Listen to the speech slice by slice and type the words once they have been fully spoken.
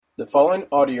The following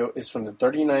audio is from the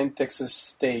 39th Texas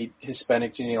State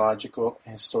Hispanic Genealogical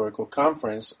and Historical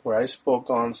Conference, where I spoke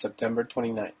on September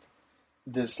 29th,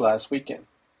 this last weekend.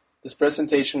 This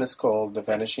presentation is called The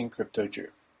Vanishing Crypto Jew.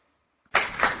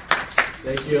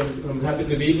 Thank you. I'm happy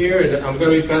to be here, and I'm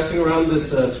going to be passing around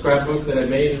this scrapbook that I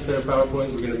made instead of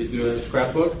PowerPoint. We're going to be doing a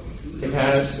scrapbook. It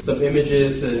has some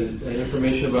images and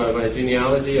information about my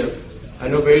genealogy. I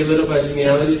know very little about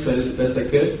genealogy, so I did the best I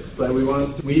could, but we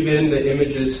want to weave in the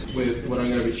images with what I'm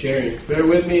going to be sharing. Bear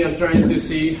with me. I'm trying to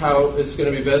see how it's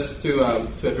going to be best to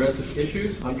address these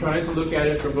issues. I'm trying to look at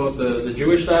it from both the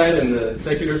Jewish side and the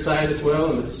secular side as well,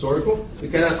 and the historical. To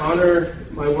kind of honor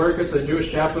my work as a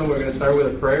Jewish chaplain, we're going to start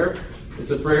with a prayer.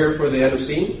 It's a prayer for the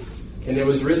Anusim, and it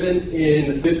was written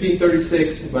in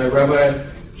 1536 by Rabbi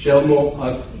Shlomo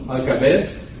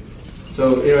Alkabetz.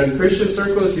 So, in Christian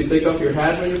circles, you take off your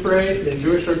hat when you pray. In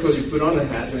Jewish circles, you put on a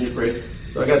hat when you pray.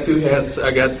 So I got two hats.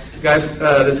 I got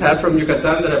this hat from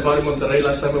Yucatan that I bought in Monterrey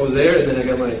last time I was there, and then I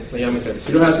got my yarmulkes.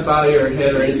 You don't have to bow your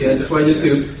head or anything. I just want you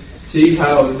to see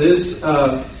how this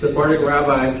Sephardic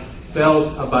rabbi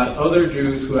felt about other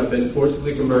Jews who have been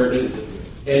forcibly converted.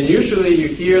 And usually you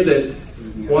hear that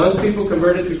once people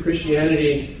converted to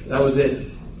Christianity, that was it.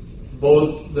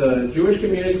 Both the Jewish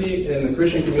community and the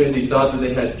Christian community thought that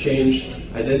they had changed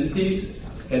identities,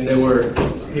 and they were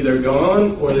either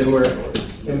gone or they were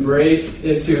embraced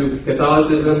into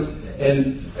Catholicism,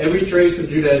 and every trace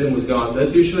of Judaism was gone.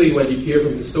 That's usually what you hear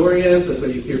from historians, that's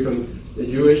what you hear from the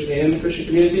Jewish and Christian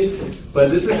community,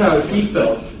 but this is how he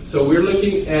felt. So we're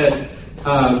looking at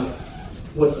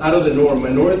what's out of the norm,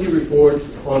 minority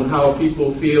reports on how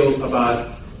people feel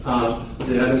about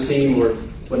the Anusim, or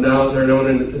what now they're known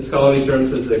in scholarly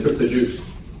terms as the crypto Jews.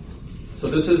 So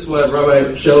this is what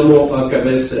Rabbi Shlomo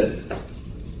Alkabetz said.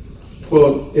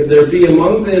 Quote, "If there be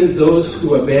among them those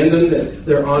who abandon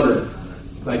their honor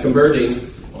by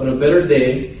converting on a better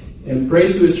day and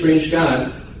pray to a strange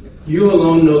God, you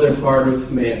alone know the heart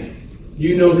of man.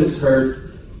 You know his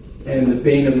hurt and the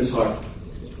pain of his heart.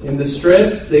 In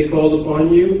distress they called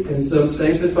upon you, and some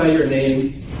sanctify your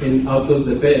name in autos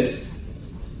de fe.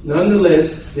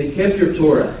 Nonetheless, they kept your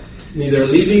Torah, neither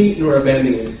leaving nor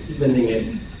abandoning it.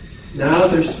 Now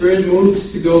their spirit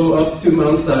moves to go up to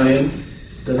Mount Zion,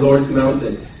 the Lord's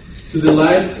mountain, to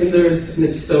delight in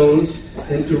its stones,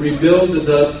 and to rebuild the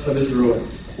dust of its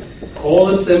ruins. All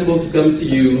assembled to come to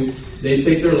you, they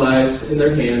take their lives in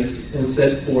their hands and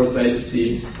set forth by the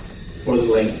sea for the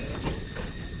land."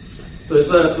 So it's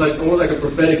almost like a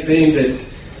prophetic thing that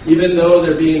even though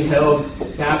they're being held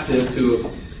captive to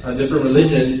a different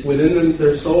religion, within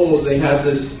their souls they have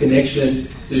this connection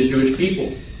to the Jewish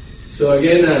people. So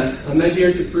again, I'm not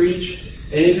here to preach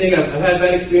anything. I've had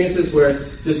bad experiences where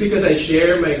just because I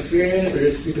share my experience or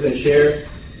just because I share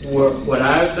what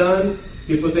I've done,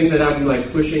 people think that I'm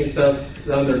like pushing stuff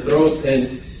down their throat.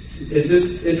 And it's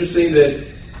just interesting that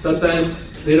sometimes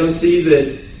they don't see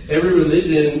that every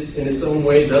religion in its own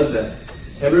way does that.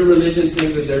 Every religion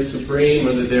thinks that they're supreme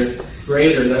or that they're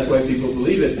greater. That's why people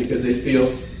believe it, because they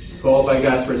feel called by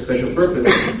God for a special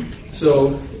purpose.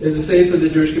 So it's the same for the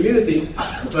Jewish community.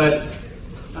 But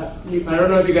I don't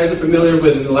know if you guys are familiar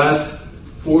with, in the last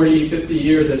 40, 50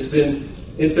 years, there's been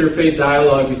interfaith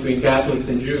dialogue between Catholics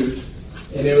and Jews.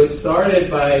 And it was started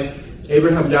by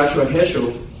Abraham Joshua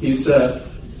Heschel. He's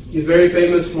very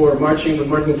famous for marching with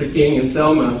Martin Luther King in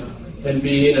Selma and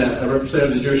being a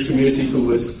representative of the Jewish community who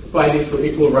was fighting for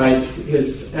equal rights.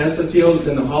 His ancestors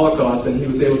in the Holocaust, and he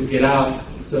was able to get out.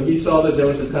 So he saw that there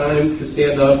was a time to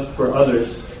stand up for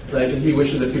others, right? And he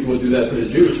wishes that people would do that for the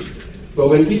Jews. But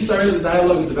when he started the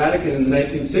dialogue with the Vatican in the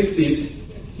 1960s,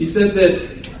 he said that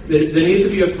there needed to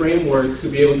be a framework to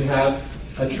be able to have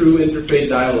a true interfaith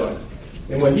dialogue.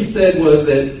 And what he said was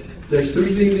that there's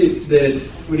three things that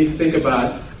we need to think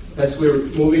about as we're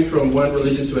moving from one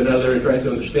religion to another and trying to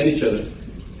understand each other.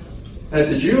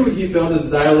 As a Jew, he felt that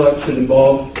the dialogue should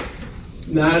involve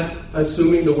not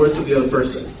assuming the worst of the other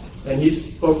person. And he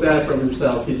spoke that from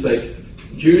himself. He's like,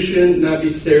 Jews should not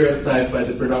be stereotyped by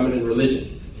the predominant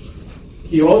religion.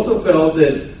 He also felt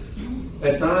that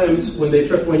at times when you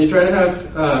try to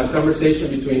have a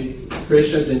conversation between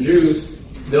Christians and Jews,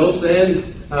 they'll send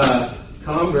a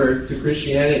convert to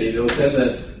Christianity. They'll send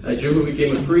a Jew who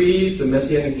became a priest, a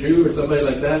Messianic Jew, or somebody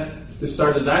like that to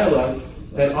start a dialogue,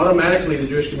 and automatically the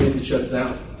Jewish community shuts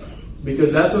down.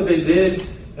 Because that's what they did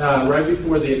right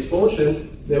before the expulsion.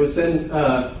 They would send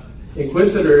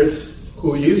inquisitors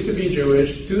who used to be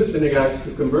Jewish to the synagogues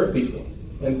to convert people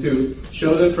and to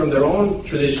show them from their own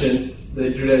tradition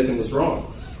that Judaism was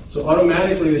wrong. So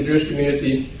automatically the Jewish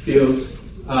community feels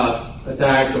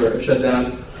attacked or shut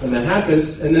down when that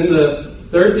happens. And then the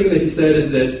third thing that he said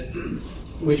is that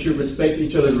we should respect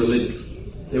each other's religions.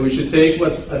 That we should take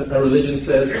what a religion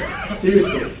says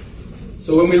seriously.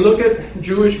 So when we look at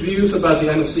Jewish views about the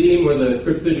Anusim or the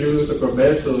Crypto-Jews or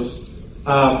Conversos,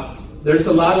 there's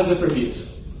a lot of different views.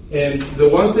 And the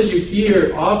ones that you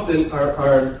hear often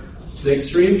are the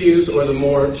extreme views or the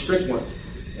more strict ones.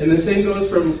 And the same goes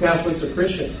from Catholics or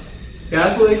Christians.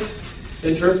 Catholics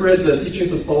interpret the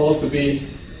teachings of Paul to be,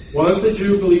 once a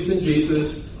Jew believes in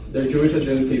Jesus, their Jewish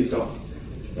identity is gone.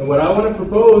 And what I want to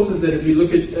propose is that if you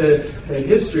look at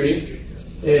history,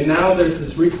 and now there's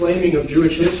this reclaiming of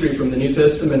Jewish history from the New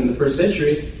Testament in the first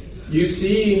century, you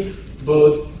see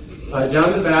both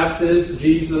John the Baptist,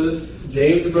 Jesus,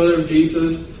 James, the brother of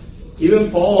Jesus,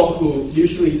 even Paul, who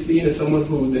usually is seen as someone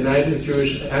who denied his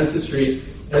Jewish ancestry,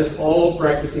 as all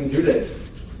practicing Judaism.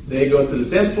 They go to the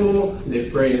temple, they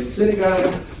pray in the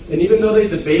synagogue, and even though they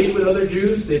debate with other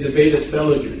Jews, they debate as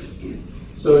fellow Jews.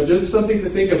 So just something to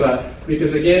think about,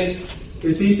 because again,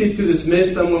 it's easy to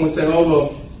dismiss someone who say, oh,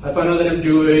 well, I found out that I'm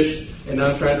Jewish, and now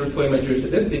I'm trying to reclaim my Jewish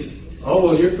identity. Oh,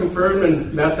 well, you're confirmed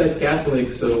and baptized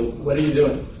Catholic, so what are you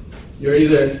doing? You're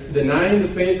either denying the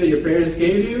faith that your parents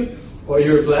gave you, or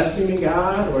you're blaspheming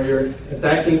God, or you're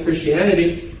attacking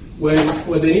Christianity, when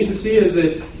what they need to see is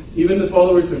that even the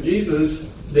followers of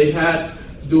Jesus, they had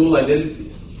dual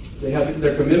identities. They had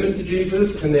their commitment to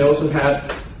Jesus, and they also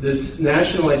had this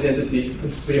national identity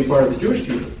of being part of the Jewish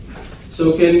people.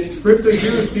 So can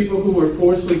crypto-Jews, people who were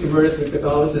forcibly converted to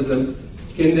Catholicism,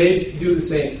 can they do the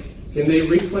same? Can they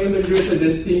reclaim their Jewish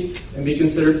identity and be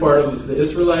considered part of the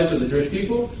Israelites or the Jewish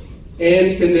people?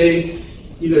 And can they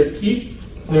either keep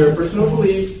their personal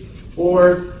beliefs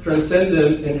or transcend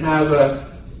them and have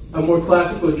a more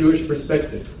classical Jewish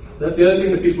perspective? That's the other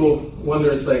thing that people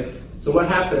wonder. It's like, so what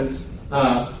happens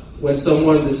when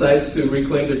someone decides to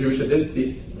reclaim their Jewish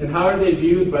identity? And how are they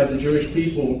viewed by the Jewish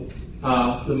people,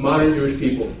 the modern Jewish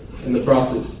people, in the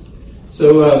process?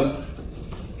 So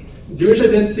Jewish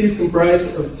identity is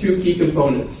comprised of two key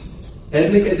components: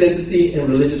 ethnic identity and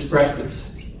religious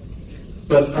practice.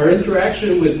 But our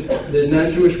interaction with the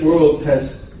non-Jewish world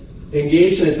has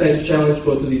engaged and at times challenged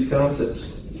both of these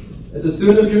concepts. As a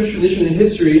student of Jewish tradition and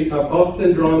history, I've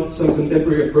often drawn some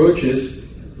contemporary approaches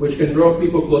which can draw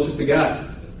people closer to God.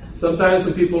 Sometimes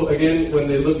when people, again, when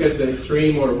they look at the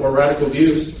extreme or more radical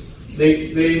views,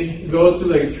 they go to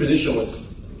like traditionalists.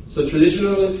 So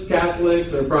traditionalist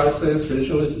Catholics or Protestants,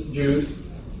 traditionalist Jews,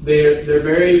 they're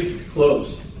very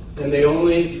close, and they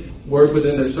only work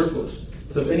within their circles.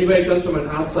 So if anybody comes from an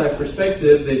outside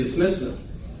perspective, they dismiss them.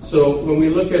 So when we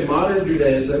look at modern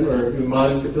Judaism or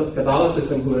modern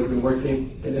Catholicism, who has been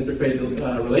working in interfaith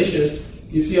relations,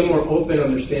 you see a more open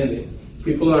understanding.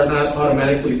 People are not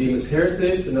automatically deemed as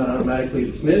heretics, they're not automatically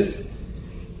dismissed.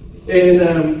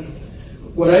 And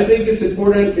what I think is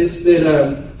important is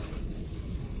that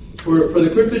for the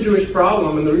crypto-Jewish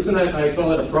problem, and the reason I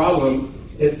call it a problem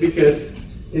is because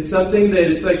it's something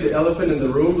that it's like the elephant in the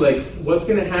room. Like, what's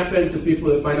going to happen to people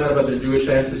that find out about their Jewish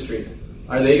ancestry?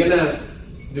 Are they going to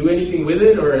do anything with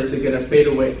it, or is it going to fade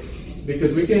away?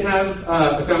 Because we can have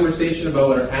a conversation about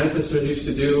what our ancestors used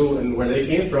to do and where they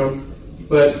came from,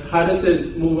 but how does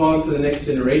it move on to the next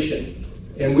generation?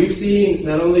 And we've seen,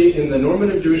 not only in the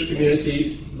normative Jewish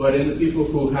community, but in the people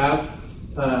who have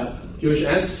Jewish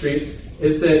ancestry,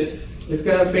 is that it's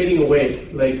kind of fading away.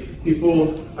 Like,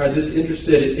 people are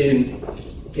disinterested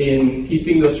in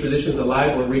keeping those traditions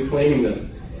alive or reclaiming them.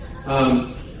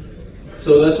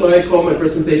 So that's why I call my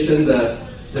presentation the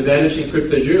Vanishing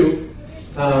Crypto Jew.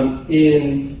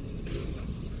 In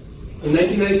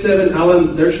 1997,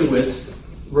 Alan Dershowitz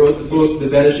wrote the book The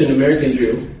Vanishing American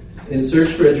Jew, in search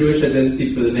for a Jewish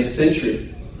identity for the next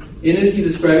century. In it, he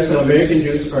describes how American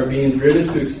Jews are being driven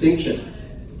to extinction.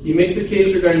 He makes a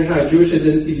case regarding how Jewish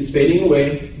identity is fading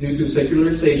away due to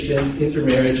secularization,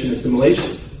 intermarriage, and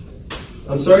assimilation.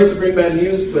 I'm sorry to bring bad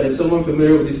news, but as someone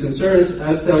familiar with these concerns,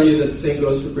 I'll tell you that the same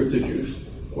goes for crypto Jews,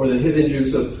 or the hidden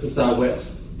Jews of the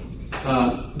Southwest.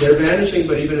 They're vanishing,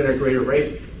 but even at a greater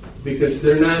rate, because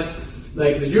they're not,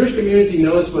 like, the Jewish community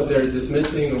knows what they're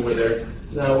dismissing or what they're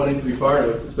not wanting to be part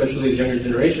of, especially the younger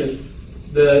generations.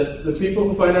 The people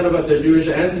who find out about their Jewish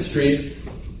ancestry,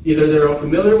 either they're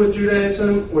unfamiliar with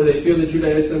Judaism, or they feel that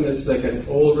Judaism is like an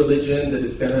old religion that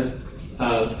is kind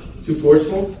of too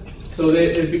forceful. So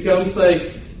it becomes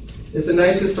like, it's a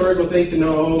nice historical thing to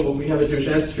know, oh, well, we have a Jewish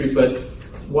ancestry, but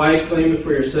why claim it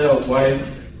for yourself? Why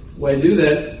do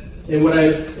that? And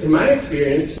in my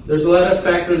experience, there's a lot of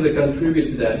factors that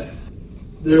contribute to that.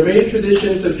 There are many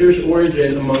traditions of Jewish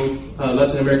origin among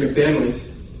Latin American families,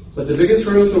 but the biggest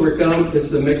hurdle to overcome is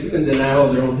the Mexican denial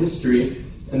of their own history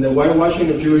and the whitewashing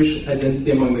of Jewish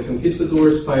identity among the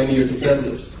conquistadors, pioneers, and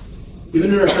settlers.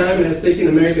 Even in our time, it has taken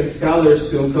American scholars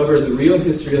to uncover the real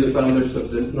history of the founders of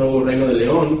the Nuevo Reino de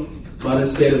León, modern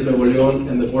state of Nuevo León,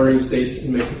 and the bordering states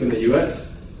in Mexico and the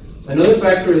U.S. Another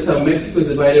factor is how Mexico is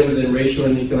divided within racial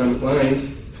and economic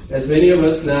lines. As many of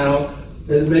us know,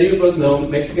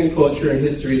 Mexican culture and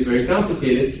history is very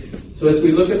complicated. So as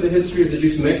we look at the history of the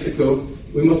Jews in Mexico,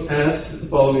 we must ask the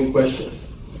following questions.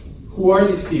 Who are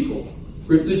these people?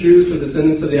 Crypto-Jews or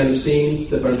descendants of the Anusim,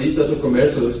 Sefarditas or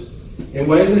Conversos? And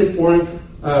why is it important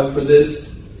for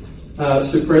this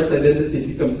suppressed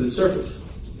identity to come to the surface?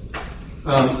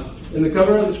 In the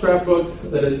cover of the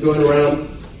scrapbook that is going around,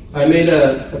 I made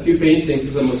a few paintings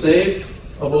as a mosaic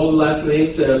of all the last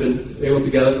names that I've been able to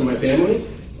gather from my family.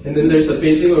 And then there's a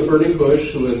painting of a burning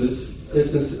bush, who in this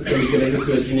instance can be connected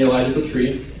to a genealogical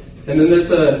tree. And then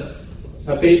there's a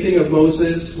painting of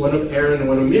Moses, one of Aaron, and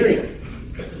one of Miriam.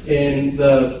 And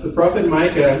the prophet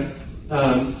Micah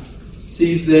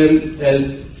sees them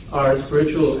as our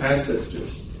spiritual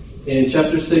ancestors. In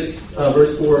chapter 6,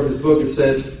 verse 4 of his book, it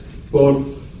says, quote,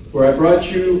 "For I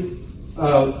brought you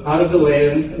out of the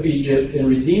land of Egypt and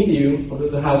redeemed you out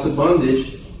of the house of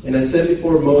bondage, and I set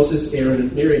before Moses, Aaron,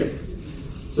 and Miriam."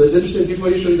 So it's interesting,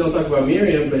 people usually don't talk about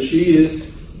Miriam, but she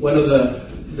is one of the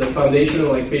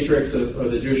foundational patriarchs of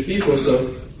the Jewish people. So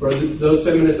for those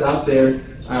feminists out there,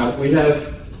 we have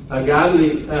a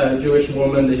godly Jewish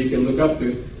woman that you can look up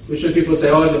to. Usually people say,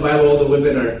 oh, in the Bible all the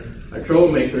women are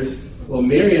troublemakers. Well,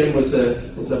 Miriam was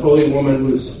a holy woman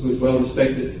who's well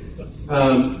respected.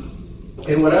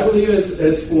 And what I believe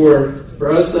is for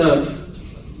us,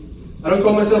 I don't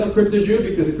call myself a crypto-Jew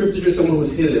because a crypto-Jew is someone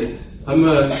who's hidden. I'm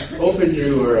an open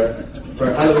Jew or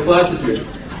out of the closet Jew.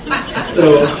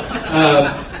 So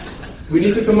we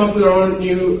need to come up with our own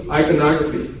new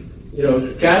iconography. You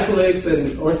know, Catholics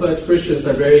and Orthodox Christians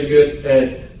are very good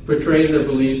at portraying their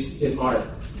beliefs in art.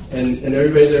 And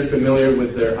everybody's very familiar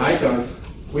with their icons.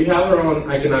 We have our own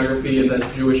iconography, and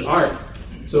that's Jewish art.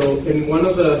 So in one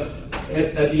of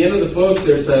at the end of the book,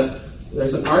 there's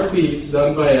an art piece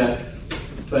done by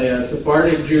a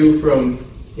Sephardic Jew from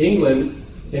England,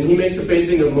 and he makes a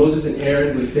painting of Moses and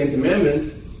Aaron with the Ten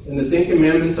Commandments, and the Ten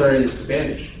Commandments are in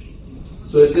Spanish.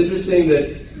 So it's interesting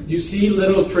that you see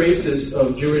little traces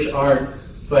of Jewish art,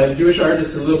 but Jewish art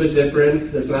is a little bit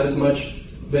different. There's not as much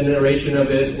veneration of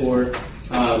it or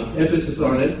emphasis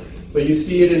on it, but you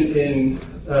see it in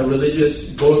religious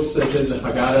books such as the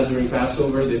Haggadah during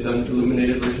Passover. They've done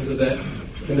illuminated versions of that,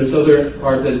 and there's other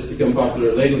art that has become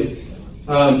popular lately.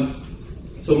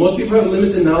 So most people have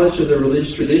limited knowledge of their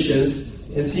religious traditions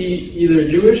and see either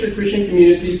Jewish or Christian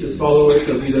communities as followers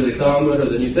of either the Talmud or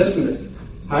the New Testament.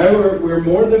 However, we're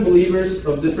more than believers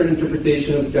of different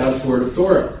interpretation of God's Word of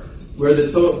Torah. We're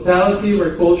the totality of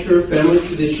our culture, family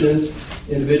traditions,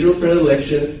 individual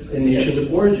predilections, and nations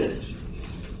of origin.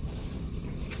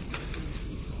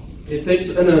 It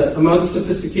takes an amount of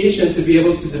sophistication to be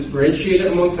able to differentiate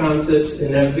among concepts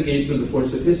and navigate through the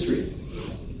force of history.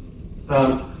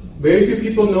 Very few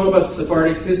people know about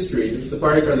Sephardic history. The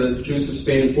Sephardic are the Jews of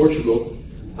Spain and Portugal,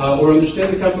 or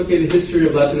understand the complicated history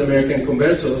of Latin American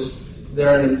conversos. They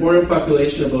are an important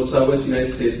population of both Southwest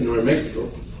United States and Northern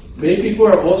Mexico. Many people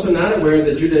are also not aware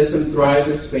that Judaism thrived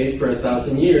in Spain for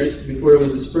 1,000 years before it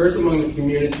was dispersed among the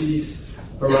communities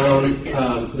around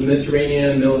the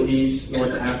Mediterranean, Middle East,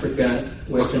 North Africa,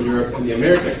 Western Europe, and the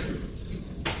Americas.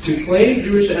 To claim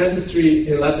Jewish ancestry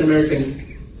in Latin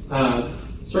American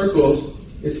circles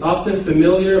is often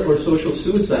familiar or social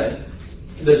suicide.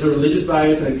 There's a religious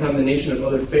bias and a condemnation of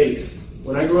other faiths.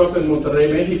 When I grew up in Monterrey,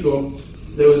 Mexico,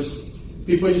 there was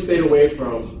people you stayed away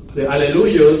from. The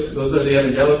Aleluyos, those are the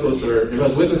evangelicals or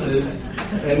Jehovah's Witnesses,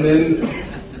 and then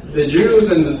the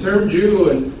Jews and the term Jew,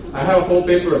 and I have a whole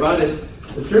paper about it.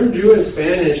 The term Jew in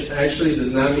Spanish actually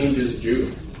does not mean just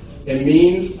Jew. It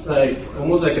means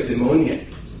almost like a demoniac.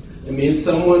 It means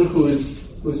someone who's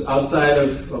outside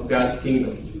of God's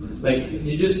kingdom.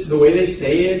 The way they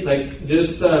say it,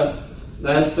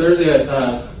 last Thursday,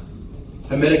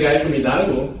 I met a guy from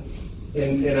Hidalgo,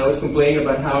 and I was complaining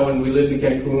about how when we lived in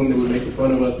Cancun, they would make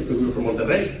fun of us because we were from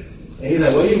Monterrey. And he's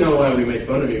like, well, you know why we make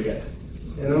fun of you guys.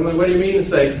 And I'm like, what do you mean?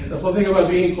 It's like, the whole thing about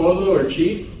being codo or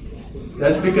cheap,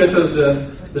 that's because of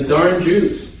the darn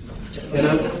Jews. And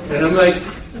I'm like,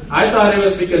 I thought it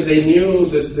was because they knew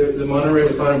that the Monterrey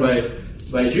was founded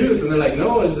by Jews. And they're like,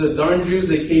 no, it's the darn Jews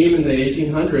that came in the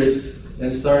 1800s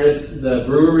and started the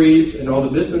breweries and all the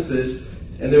businesses.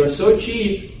 And they were so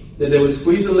cheap that they would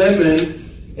squeeze a lemon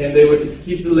and they would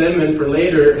keep the lemon for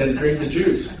later and drink the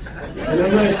juice. And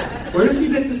I'm like, where does he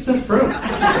get this stuff from?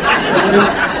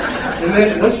 And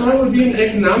then, what's wrong with being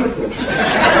economical? When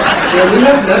we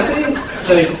have nothing,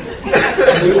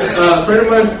 A friend of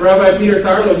mine, Rabbi Peter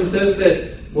Carlo, he says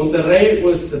that Monterrey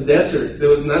was a desert. There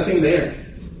was nothing there.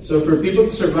 So for people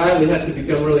to survive, they had to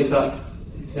become really tough.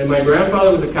 And my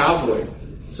grandfather was a cowboy.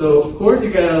 So of course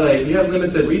you have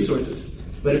limited resources.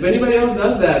 But if anybody else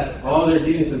does that, they're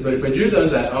geniuses. But if a Jew does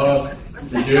that,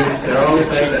 the Jews, they're always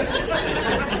like that.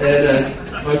 And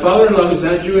my father-in-law, who's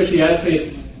not Jewish, he asked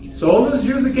me, so all those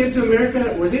Jews that came to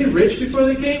America, were they rich before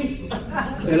they came?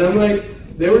 And I'm like,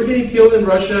 they were getting killed in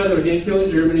Russia, they were getting killed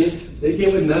in Germany, they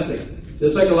came with nothing.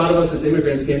 Just like a lot of us as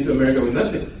immigrants came to America with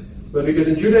nothing. But because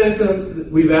in Judaism,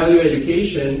 we value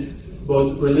education,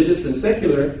 both religious and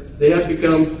secular, they have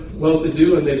become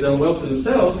well-to-do and they've done well for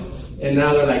themselves, and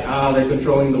now they're like, they're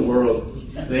controlling the world.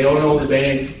 They own all the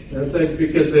banks. And it's like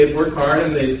because they work hard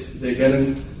and they get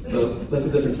in, so that's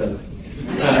a different subject.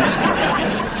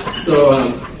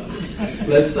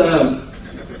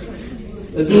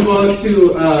 Let's move on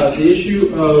to the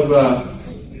issue of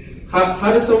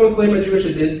how does someone claim a Jewish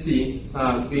identity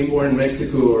being born in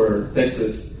Mexico or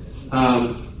Texas?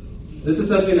 This is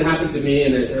something that happened to me,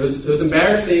 and it was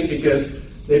embarrassing because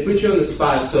they put you on the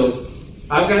spot. So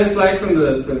I've gotten flack from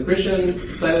the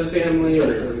Christian side of the family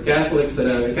or the Catholics that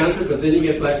I've encountered, but then you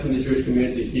get flack from the Jewish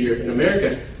community here in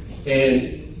America.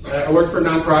 And I work for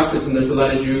nonprofits, and there's a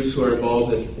lot of Jews who are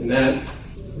involved in that.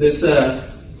 This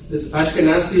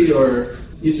Ashkenazi or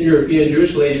Eastern European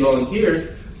Jewish lady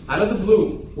volunteered out of the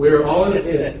blue. We were all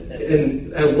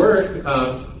at work,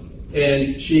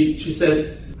 and she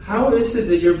says, "How is it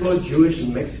that you're both Jewish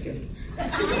and Mexican?"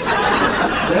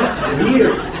 That's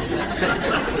weird.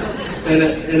 And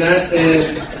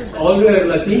all the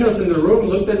Latinos in the room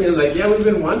looked at me and like, "Yeah, we've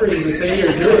been wondering. You've been saying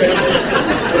you're Jewish."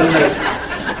 And like,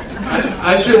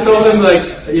 I should have told him, like,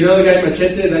 you know the guy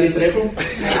Machete, Danny Trejo?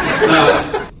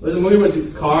 There's a movie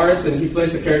with cars, and he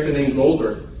plays a character named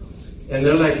Goldberg. And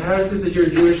they're like, how is it that you're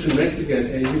Jewish and Mexican?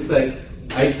 And he's like,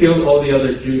 I killed all the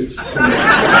other Jews.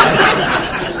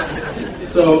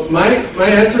 So my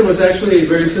answer was actually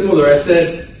very similar. I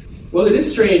said, well, it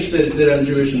is strange that I'm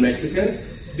Jewish and Mexican,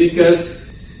 because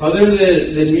other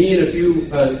than me and a few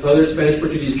other Spanish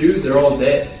Portuguese Jews, they're all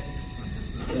dead.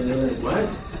 And they're like, what?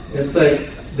 And it's like,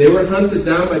 they were hunted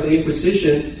down by the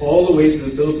Inquisition all the way to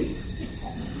the Philippines.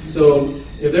 So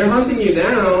if they're hunting you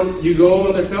down, you go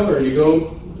undercover,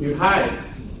 you hide.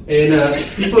 And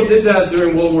people did that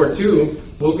during World War II.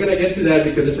 We're going to get to that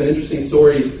because it's an interesting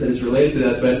story that is related to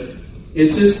that. But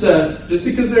it's just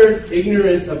because they're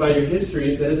ignorant about your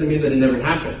history, that doesn't mean that it never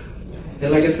happened.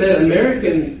 And like I said,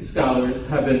 American scholars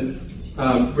have been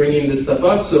bringing this stuff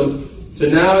up. So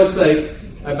now it's like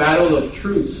a battle of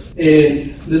truths.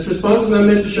 And this response was not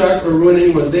meant to shock or ruin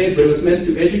anyone's day, but it was meant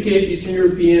to educate Eastern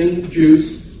European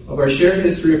Jews of our shared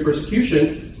history of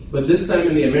persecution, but this time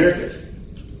in the Americas.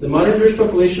 The modern Jewish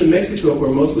population of Mexico, who are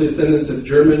mostly descendants of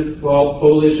German,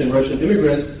 Polish, and Russian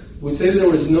immigrants, would say that there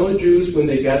was no Jews when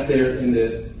they got there in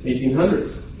the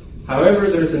 1800s. However,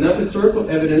 there's enough historical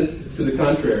evidence to the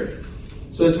contrary.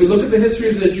 So as we look at the history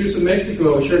of the Jews of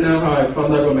Mexico, I'll share now how I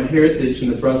found out about my heritage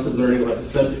in the process of learning about the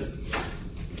subject.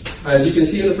 As you can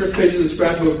see in the first page of the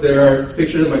scrapbook, there are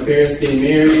pictures of my parents getting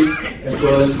married, as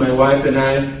well as my wife and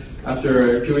I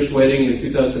after a Jewish wedding in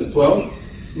 2012.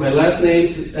 My last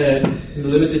names and the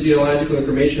limited genealogical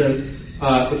information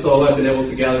is all I've been able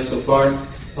to gather so far.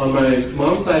 On my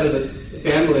mom's side of the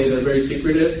family, they're very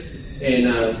secretive, and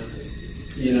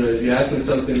if you ask them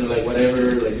something, they're like,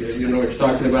 whatever, like you don't know what you're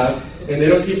talking about, and they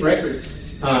don't keep records.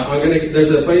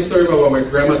 There's a funny story about what my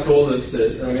grandma told us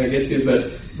that I'm going to get to,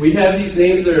 but we have these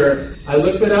names that I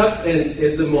looked it up, and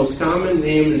it's the most common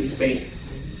name in Spain.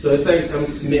 So it's like, I'm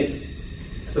Smith.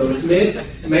 So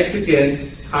Smith,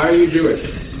 Mexican, how are you Jewish?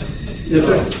 Yes,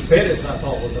 sir. Pettis, I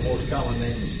thought, was the most common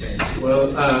name in Spain.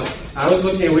 Well, I was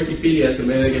looking at Wikipedia, so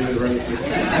maybe they gave me the wrong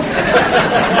information.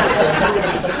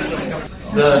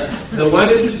 The one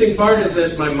interesting part is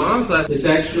that my mom's last name is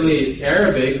actually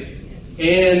Arabic,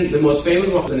 and the most famous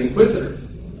one was an inquisitor.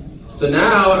 So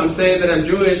now I'm saying that I'm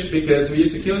Jewish because we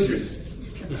used to kill Jews.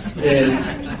 And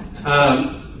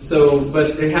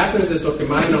but it happens that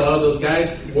Toquemada and a lot of those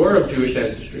guys were of Jewish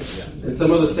ancestry. And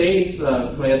some of the saints,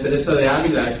 Maria Teresa de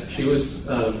Avila, she was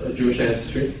of Jewish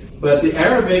ancestry. But the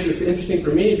Arabic is interesting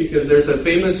for me because there's a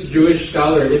famous Jewish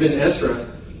scholar, Ibn Ezra,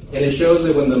 and it shows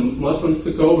that when the Muslims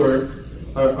took over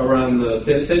around the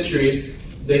 10th century,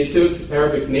 they took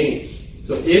Arabic names.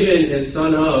 So Ibn is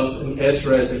son of, and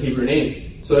Ezra is a Hebrew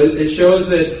name. So it shows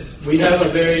that we have a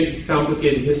very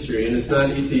complicated history, and it's not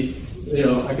easy.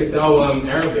 I can say, oh, well, I'm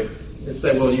Arabic. It's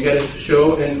like, well, you got to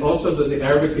show, and also that the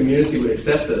Arabic community would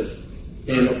accept us.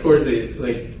 And of course,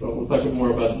 we'll talk more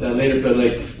about that later, but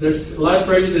there's a lot of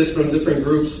prejudice from different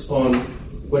groups on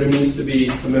what it means to be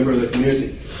a member of the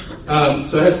community.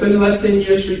 So I have spent the last 10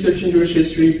 years researching Jewish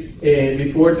history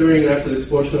before, during, and after the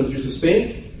expulsion of the Jews of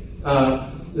Spain.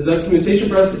 The documentation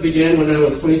process began when I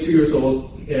was 22 years old,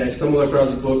 and I stumbled across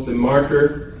the book, The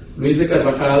Martyr, Luis de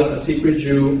Carvajal, A Secret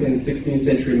Jew in 16th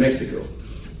Century Mexico,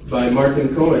 by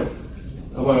Martin Cohen,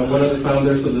 one of the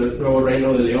founders of the Nuevo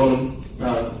Reino de León,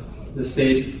 the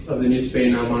state of the New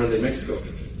Spain, now modern-day Mexico.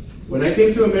 When I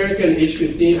came to America at age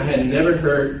 15, I had never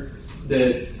heard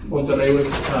that Monterrey was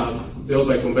built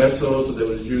by conversos, or there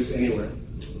was Jews anywhere.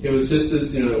 It was just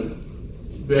this,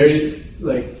 very,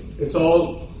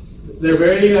 they're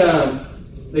very,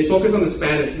 they focus on the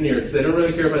Spaniards. They don't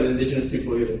really care about the indigenous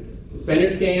people either. The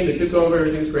Spaniards came, they took over,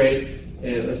 everything's great,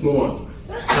 and let's move on.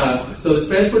 So the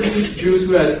Spanish Portuguese Jews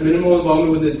who had minimal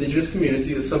involvement with the indigenous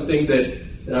community is something that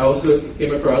I also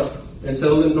came across, and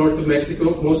settled in the north of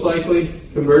Mexico, most likely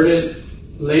converted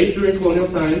late during colonial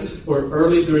times or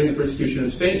early during the persecution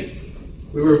of Spain.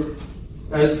 We were,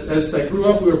 as I grew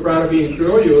up, we were proud of being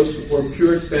criollos, or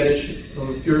pure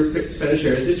Spanish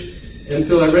heritage.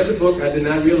 Until I read the book, I did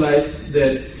not realize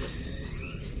that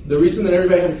the reason that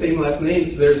everybody has the same last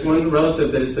names, there's one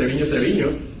relative that is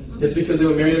Treviño, it's because they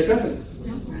would marry their cousins.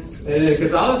 And in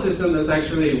Catholicism, that's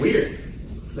actually weird.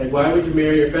 Like, why would you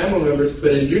marry your family members?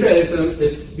 But in Judaism,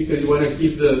 it's because you want to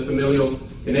keep the familial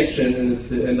connection, and it's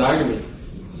the endogamy.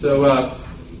 So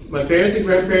my parents and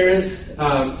grandparents,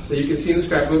 that you can see in the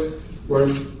scrapbook, were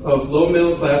of low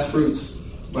middle class roots.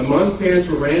 My mom's parents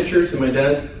were ranchers, and my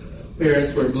dad's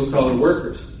parents were blue-collar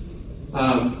workers.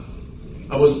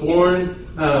 I was born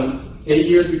 8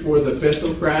 years before the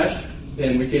peso crashed,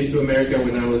 and we came to America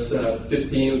when I was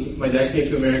 15. My dad came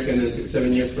to America, and it took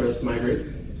 7 years for us to migrate.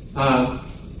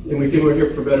 And we came over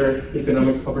here for better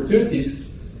economic opportunities.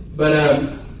 But,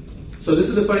 so this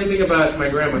is the funny thing about my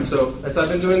grandma. So as I've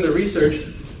been doing the research,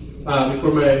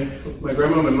 before my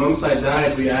grandma on my mom's side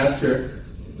died, we asked her,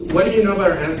 what do you know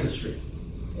about our ancestry?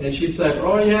 And she's like,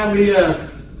 oh yeah,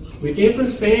 we came from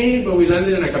Spain, but we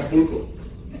landed in Acapulco.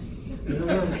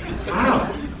 Wow.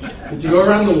 Did you go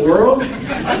around the world?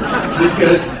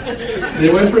 Because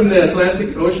they went from the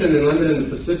Atlantic Ocean and landed in the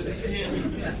Pacific.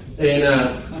 And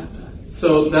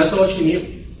so that's all she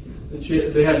knew.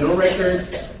 They had no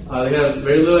records. They had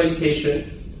very little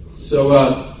education. So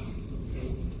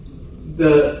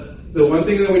the one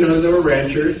thing that we know is they were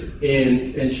ranchers,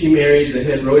 and she married the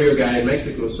head rodeo guy in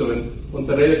Mexico. So in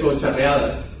Monterrey they call it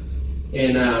charreadas.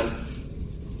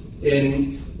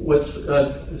 And what's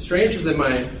strange is that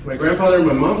my grandfather on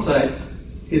my mom's side,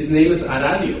 his name is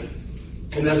Aradio,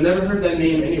 and I've never heard that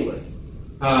name anywhere.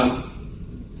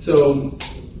 So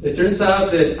it turns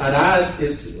out that Arad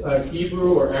is a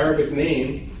Hebrew or Arabic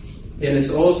name, and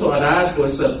it's also, Arad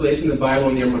was a place in the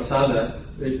Bible near Masada.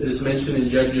 It is mentioned in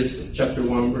Judges chapter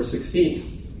 1, verse 16.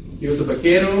 He was a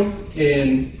vaquero,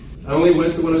 and I only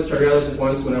went to one of the charreadas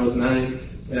once when I was 9,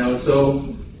 and I was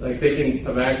so taken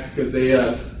aback because they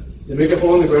make a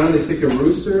hole in the ground, they stick a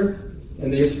rooster,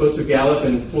 and they're supposed to gallop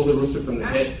and pull the rooster from the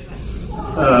head.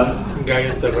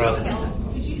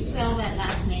 Could you spell that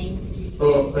last name?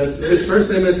 Oh, his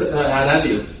first name is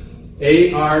Aradio,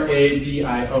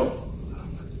 Aradio.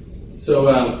 So,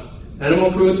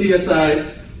 animal cruelty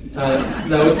aside,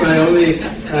 that was my only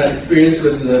experience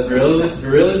with the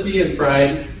virility and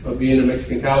pride of being a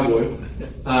Mexican cowboy.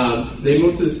 They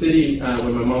moved to the city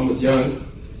when my mom was young,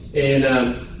 and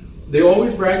they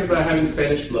always bragged about having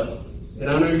Spanish blood. And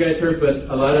I don't know if you guys heard, but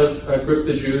a lot of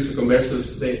crypto Jews,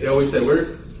 conversos, they always say,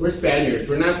 we're Spaniards.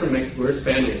 We're not from Mexico, we're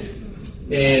Spaniards.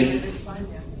 And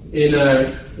in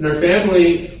our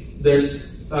family, there's,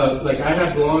 I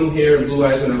had blonde hair and blue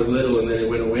eyes when I was little, and then it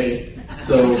went away.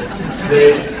 So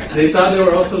they thought they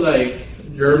were also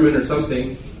German or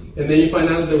something. And then you find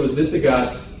out that there was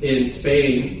Visigoths in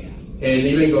Spain, and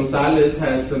even Gonzalez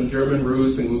has some German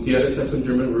roots, and Gutierrez has some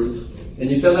German roots. And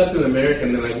you tell that to an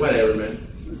American, they're like, whatever, man.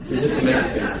 You're just a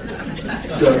Mexican.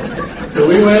 So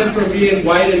we went from being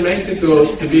white in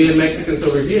Mexico to being Mexicans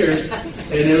over here,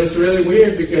 and it was really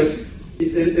weird because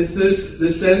it's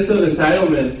this sense of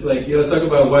entitlement. Talk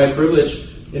about white privilege.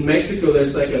 In Mexico,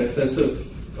 there's a sense of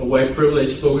white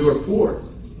privilege, but we were poor.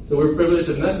 So we're privileged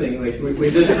of nothing. We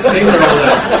just think we're all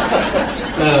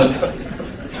that.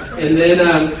 And then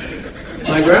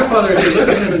my grandfather, if you look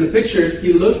at him in the picture,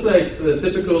 he looks like the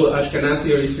typical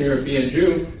Ashkenazi or Eastern European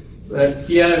Jew.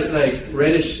 He had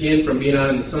reddish skin from being out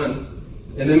in the sun.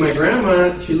 And then my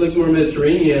grandma, she looked more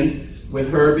Mediterranean, with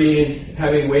her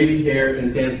having wavy hair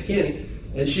and tan skin.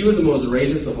 And she was the most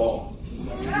racist of all.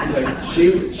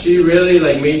 She really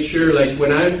made sure,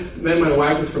 when I met my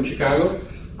wife who's from Chicago,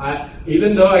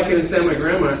 even though I couldn't stand my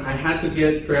grandma, I had to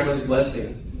get grandma's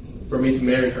blessing for me to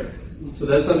marry her. So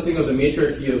that's something of the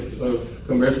matriarchy of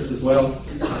conversos as well.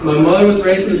 My mother was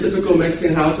raised in a typical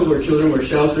Mexican household where children were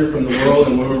sheltered from the world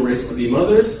and women were raised to be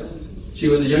mothers. She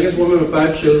was the youngest woman of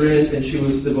 5 children, and she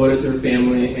was devoted to her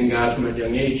family and God from a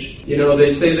young age. You know,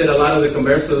 they say that a lot of the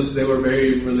conversos, they were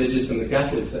very religious in the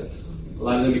Catholic sense. A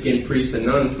lot of them became priests and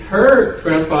nuns. Her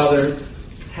grandfather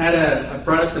had a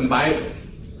Protestant Bible.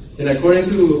 And according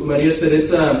to Maria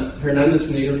Teresa Hernandez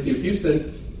from the University of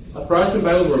Houston, Protestant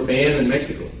Bibles were banned in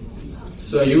Mexico.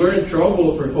 So you were in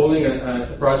trouble for holding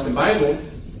a Protestant Bible,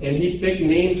 and he picked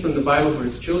names from the Bible for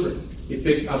his children. He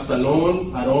picked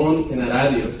Absalom, Aarón, and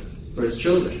Aradio for his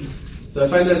children. So I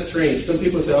find that strange. Some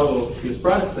people say, oh, well, he was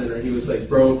Protestant, or he was like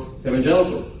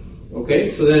pro-evangelical.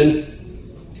 Okay, so then,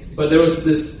 but there was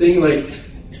this thing like,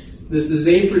 this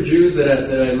disdain for Jews that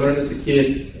I learned as a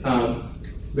kid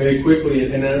very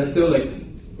quickly, and I'm still like,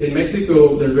 in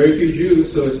Mexico, there are very few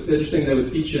Jews, so it's interesting they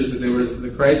would teach us that they were the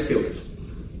Christ killers.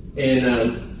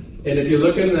 And if you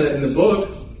look in the book,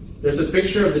 there's a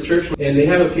picture of the church, and they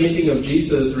have a painting of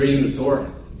Jesus reading the Torah.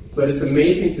 But it's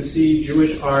amazing to see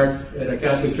Jewish art at a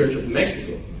Catholic church of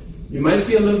Mexico. You might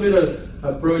see a little bit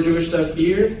of pro-Jewish stuff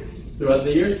here throughout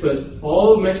the years, but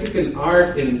all Mexican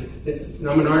art, and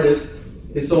I'm an artist,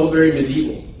 it's all very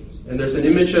medieval. And there's an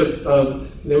image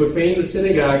of they would paint the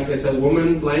synagogue as a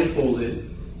woman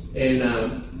blindfolded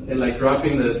and like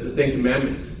dropping the Ten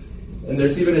Commandments. And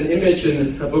there's even an image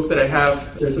in a book that I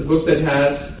have. There's a book that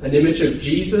has an image of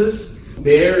Jesus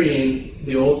burying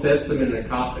the Old Testament in a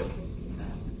coffin.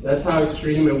 That's how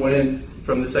extreme it went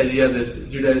from this idea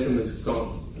that Judaism is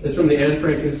gone. It's from the Anne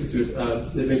Frank Institute.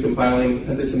 They've been compiling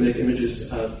anti-Semitic images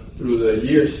through the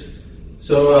years.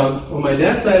 So on my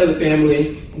dad's side of the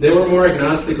family, they were more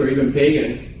agnostic or even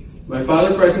pagan. My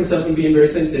father prides himself in being very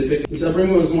scientific. His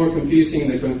upbringing was more confusing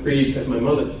than concrete as my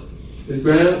mother's. His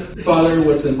grandfather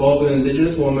was involved with an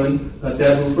indigenous woman, a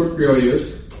taboo for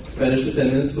criollos, Spanish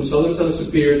descendants, who saw themselves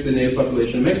superior to the native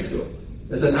population of Mexico.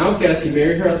 As an outcast, he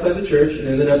married her outside the church and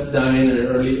ended up dying at an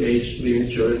early age, leaving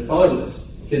his children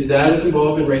fatherless. His dad was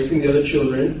involved in raising the other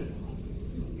children,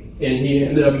 and he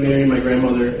ended up marrying my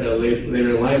grandmother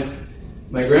later in life.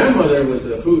 My grandmother was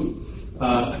a hoot.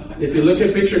 If you look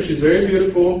at pictures, she's very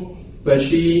beautiful, but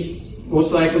she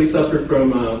most likely suffered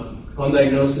from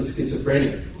undiagnosed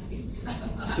schizophrenia.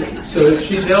 So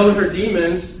she dealt with her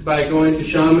demons by going to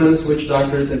shamans, witch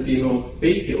doctors, and female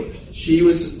faith healers. She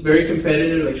was very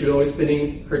competitive, like she was always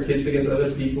pitting her kids against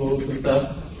other people and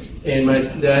stuff. And my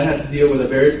dad had to deal with a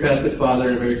very passive father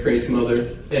and a very crazy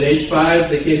mother. At age 5,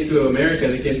 they came to America,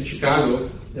 they came to Chicago,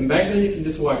 and back then you could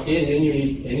just walk in, you didn't even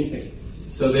need anything.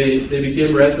 So they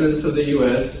became residents of the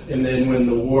U.S., and then when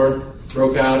the war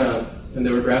broke out and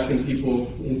they were drafting people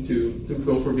to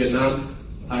go for Vietnam,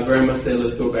 Grandma said,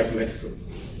 let's go back to Mexico.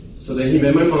 So then he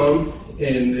met my mom,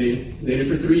 and they dated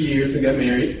for 3 years and got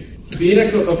married. Being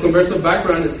of converso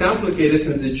background is complicated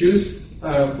since the Jews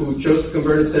who chose to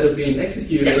convert instead of being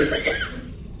executed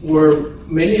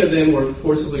many of them were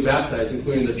forcibly baptized,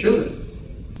 including their children.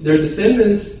 Their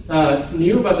descendants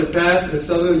knew about their past, and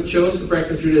some of them chose to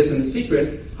practice Judaism in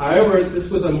secret. However, this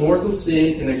was a mortal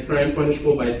sin and a crime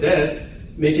punishable by death,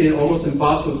 making it almost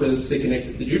impossible for them to stay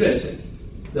connected to Judaism.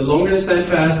 The longer the time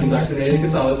passed, indoctrinated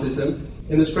Catholicism.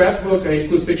 In the scrapbook, I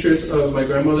include pictures of my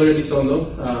grandmother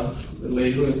Elizondo, the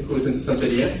lady who was into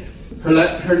Santeria.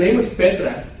 Her name was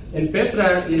Petra. And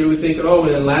Petra, we think,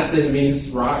 in Latin it means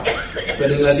rock.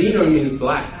 But in Ladino it means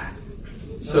black.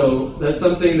 So that's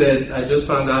something that I just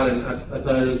found out, and I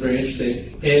thought it was very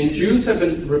interesting. And Jews have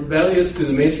been rebellious to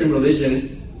the mainstream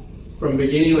religion from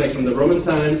beginning, like from the Roman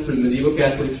times through the medieval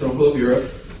Catholics from all of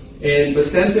Europe. But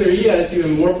Santeria is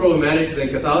even more problematic than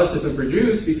Catholicism for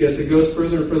Jews because it goes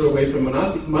further and further away from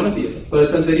monotheism. But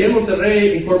Santeria in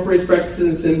Monterrey incorporates practices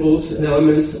and symbols and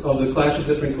elements of the clash of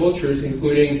different cultures,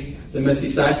 including the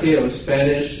mestizaje of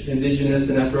Spanish, indigenous,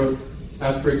 and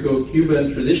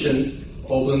Afro-Cuban traditions,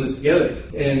 all blended together.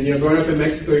 And growing up in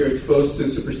Mexico, you're exposed to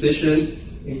superstition,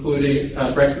 including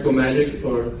practical magic,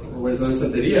 or what is known as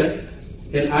Santeria.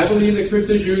 And I believe that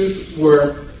crypto-Jews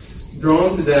were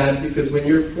drawn to that because when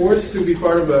you're forced to be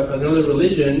part of another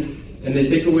religion and they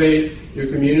take away your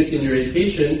community and your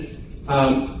education,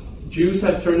 Jews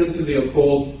have turned into the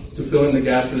occult to fill in the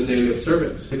gap for the daily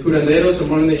observance. The curanderos, or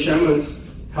modern-day shamans,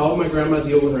 helped my grandma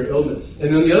deal with her illness.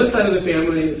 And on the other side of the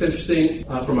family, it's interesting,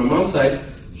 from my mom's side,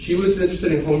 she was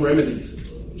interested in home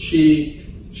remedies. She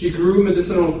grew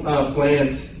medicinal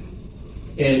plants,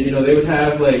 and they would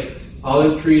have like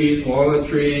olive trees, walnut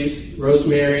trees,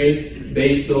 rosemary,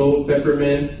 basil,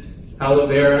 peppermint, aloe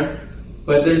vera.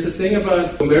 But there's a thing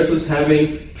about conversos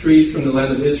having trees from the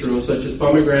land of Israel, such as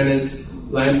pomegranates,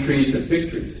 lime trees, and fig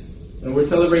trees. And we're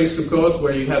celebrating Sukkot,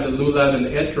 where you have the lulav and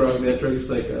the etrog. The etrog is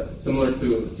like similar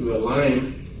to a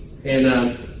lime.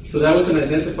 And so that was an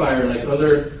identifier. Like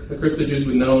the crypto Jews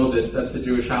would know that that's a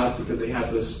Jewish house because they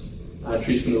have those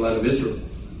trees from the land of Israel.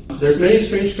 There's many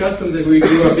strange customs that we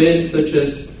grew up in, such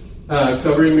as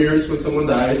covering mirrors when someone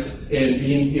dies and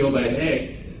being healed by an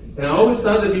egg. And I always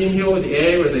thought that being healed with the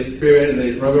egg, where they spear it and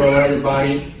they rub it all over your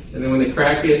body, and then when they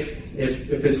crack it,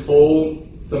 if it's whole,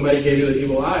 somebody gave you the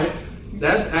evil eye.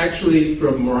 That's actually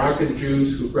from Moroccan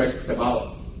Jews who practice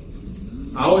Kabbalah.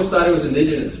 I always thought it was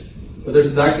indigenous, but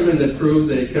there's a document that proves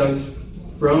that it comes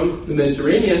from the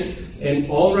Mediterranean, and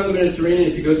all around the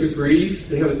Mediterranean, if you go to Greece,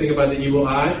 they have a thing about the evil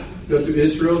eye. Go to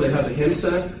Israel, they have the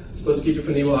Himsa, supposed to keep you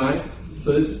from the evil eye.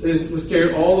 So it was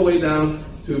carried all the way down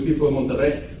to people in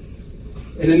Monterrey.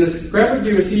 And in this graphic,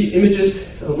 you will see images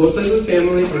of both sides of the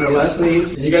family and their last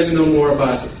names. And you guys know more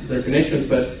about their connections,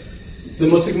 but the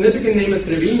most significant name is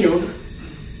Treviño,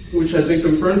 which has been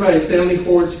confirmed by Stanley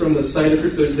Hortz from the site of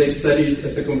Cryptogenic Studies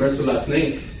as a Converso last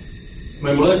name.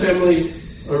 My mother family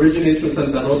originates from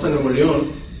Santa Rosa, Nuevo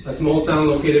León, a small town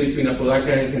located between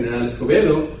Apodaca and General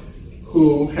Escobedo,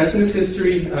 who has in its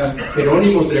history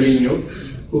Jerónimo Treviño,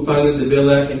 who founded the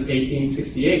villa in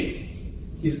 1868.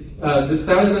 This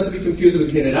town is not to be confused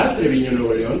with General Treviño,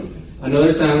 Nuevo León,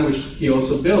 another town which he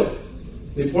also built.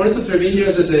 The importance of Treviño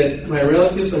is that my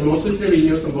relatives are mostly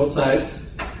Treviños on both sides,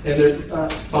 and their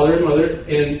father and mother.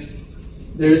 And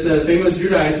there's a famous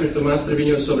Judaizer, Tomás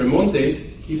Treviño Sobremonte.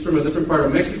 He's from a different part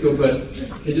of Mexico, but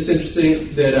it's just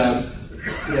interesting that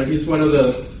he's one of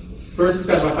the first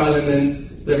Carvajal and then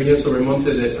Treviño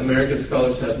Sobremonte that American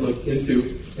scholars have looked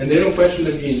into, and they don't question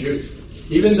them being Jews,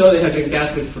 even though they have been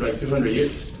Catholics for like 200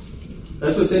 years.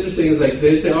 That's what's interesting is like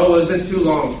they say, oh, well, it's been too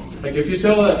long. Like if you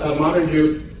tell a modern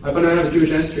Jew, I found out I have a Jewish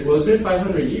ancestry, well, it's been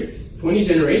 500 years, 20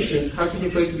 generations, how can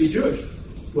you claim to be Jewish?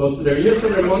 Well, Treviño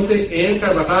Sobremonte and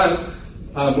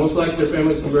Carvajal, most likely their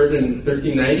family was converted in the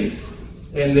 1390s,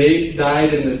 and they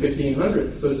died in the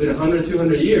 1500s. So it's been 100,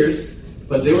 200 years,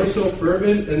 but they were so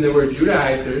fervent and they were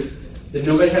Judaizers that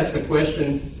nobody has to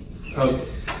question,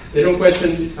 they don't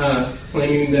question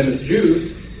claiming them as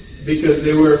Jews because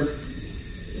they were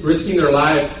risking their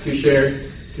lives to share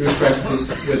Jewish practices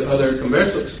with other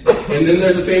conversos. And then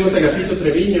there's a famous Agapito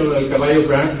Treviño, El Caballo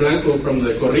Blanco from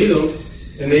the Corrido,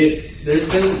 and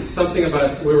there's been something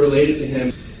about we're related to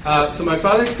him. So my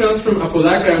father comes from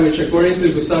Apodaca, which according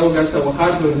to Gustavo Garza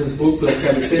Guajardo in his book Las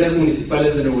Cabeceras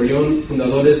Municipales de Nuevo León,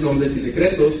 Fundadores, Nombres y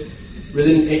Decretos,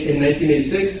 written in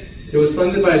 1986, it was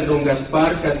funded by Don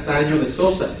Gaspar Castaño de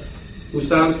Sousa, who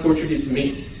sounds Portuguese to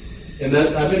me. And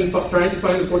that I've been trying to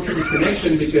find the Portuguese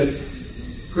connection because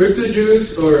crypto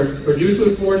Jews or Jews who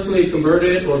were forcibly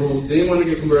converted or who didn't want to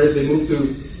get converted, they moved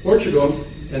to Portugal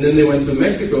and then they went to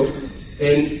Mexico.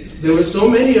 And there were so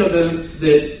many of them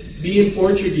that being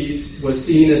Portuguese was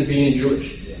seen as being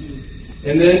Jewish.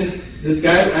 And then this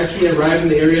guy actually arrived in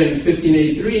the area in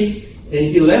 1583 and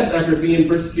he left after being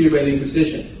persecuted by the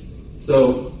Inquisition.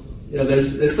 So,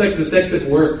 it's like detective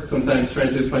work sometimes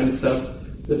trying to find this stuff.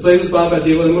 The place was bought by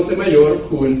Diego de Montemayor,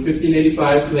 who in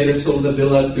 1585 later sold the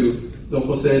villa to Don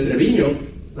José de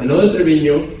Treviño, another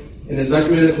Treviño, and is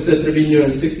documented that José Treviño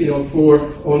in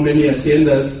 1604 owned many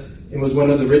haciendas and was one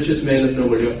of the richest men of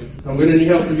Nuevo León. I'm going to need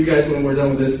help from you guys when we're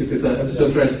done with this because I'm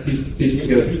still trying to piece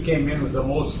together. He came in with the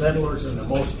most settlers and the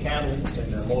most cattle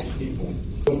and the most people.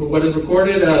 So for what is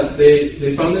recorded,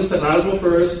 they founded Cerralbo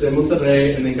first, then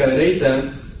Monterrey, and then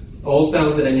Cadereyta, all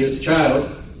towns that I knew as a child.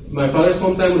 My father's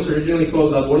hometown was originally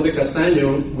called Labor de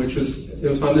Castaño, which was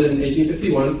founded in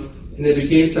 1851, and it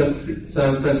became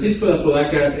San Francisco de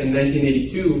Apodaca in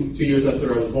 1982, 2 years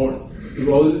after I was born. We've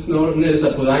always known it as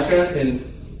Apodaca, and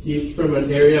he's from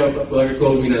an area of Apodaca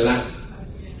called Huinalá.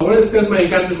 I want to discuss my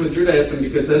encounters with Judaism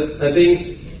because I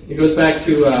think it goes back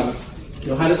to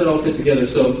how does it all fit together.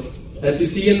 So as you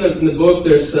see in the book,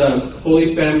 there's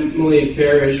Holy Family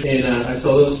Parish, and I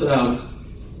saw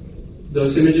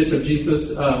those images of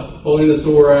Jesus holding the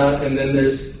Torah, and then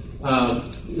there's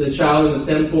the child in the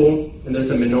temple, and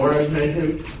there's a menorah behind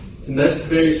him, and that's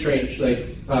very strange.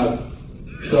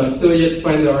 So I'm still yet to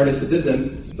find the artist who did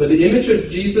them. But the image of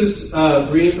Jesus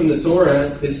reading from the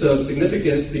Torah is of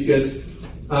significance because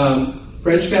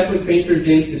French Catholic painter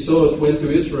James Tissot went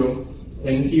to Israel,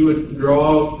 and he would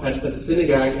draw at the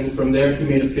synagogue, and from there he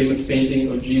made a famous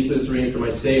painting of Jesus reading from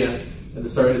Isaiah at the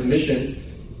start of his mission.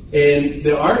 And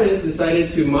the artist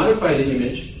decided to modify the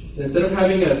image. And instead of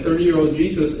having a 30-year-old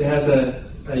Jesus, it has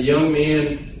a young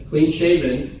man,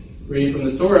 clean-shaven, reading from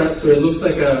the Torah, so it looks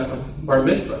like a bar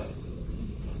mitzvah.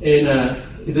 And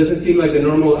it doesn't seem like the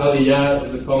normal aliyah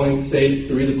of the calling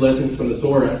to read the blessings from the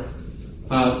Torah.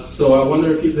 So I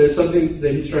wonder if there's something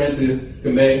that he's trying to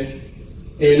convey.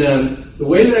 And the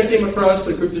way that I came across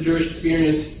the crypto-Jewish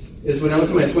experience is when I was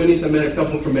in my 20s, I met a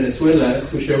couple from Venezuela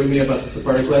who shared with me about the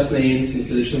Sephardic last names and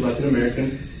traditional Latin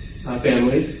American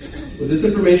families. With this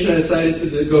information, I decided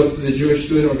to go to the Jewish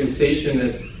student organization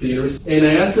at the university. And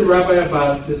I asked the rabbi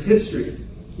about this history.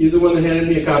 He's the one that handed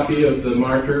me a copy of The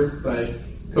Martyr by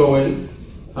Cohen,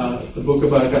 the book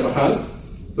about Carvajal.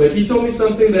 But he told me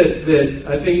something that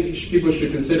I think people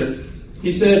should consider.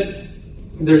 He said,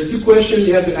 there's two questions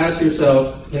you have to ask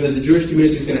yourself and that the Jewish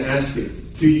community is going to ask you.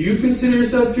 Do you consider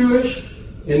yourself Jewish?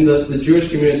 And does the Jewish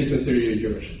community consider you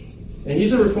Jewish? And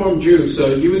he's a Reformed Jew,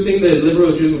 so you would think that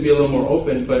liberal Jews would be a little more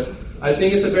open, but I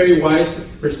think it's a very wise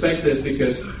perspective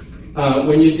because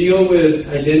when you deal with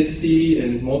identity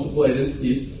and multiple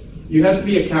identities, you have to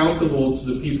be accountable to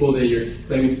the people that you're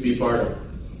claiming to be part of.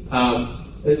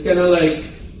 It's kind of like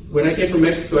when I came from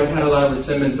Mexico, I had a lot of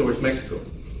resentment towards Mexico.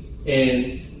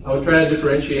 And I would try to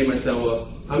differentiate myself.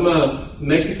 Well, I'm a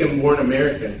Mexican-born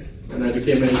American, and I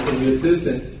became a U.S.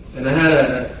 citizen. And I had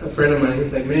a friend of mine,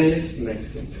 he's like, man, you're just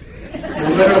Mexican.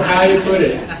 No matter how you put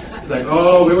it. Like,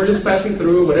 oh, we were just passing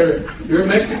through, whatever. You're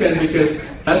Mexican because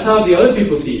that's how the other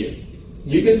people see you.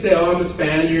 You can say, oh, I'm a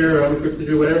Spaniard, or I'm a crypto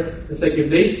Jew, whatever. It's like if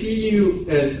they see you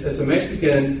as a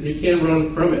Mexican, you can't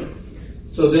run from it.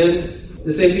 So then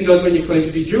the same thing goes when you claim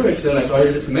to be Jewish. They're like, oh,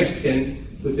 you're just a Mexican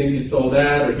who thinks he stole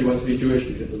that, or he wants to be Jewish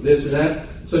because of this or that.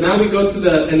 So now we go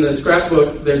to in the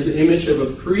scrapbook, there's the image of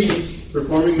a priest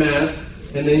performing mass,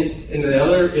 and then in the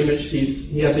other image,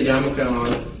 he has a yarmulke on,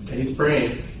 and he's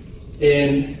praying.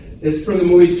 And it's from the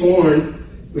movie Torn,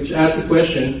 which asks the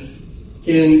question,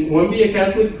 can one be a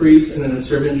Catholic priest and an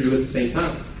observant Jew at the same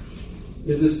time?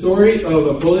 It's the story of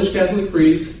a Polish Catholic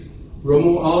priest,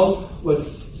 Romuald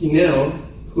Łaskinel,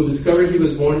 who discovered he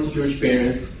was born to Jewish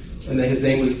parents and that his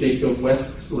name was Jacob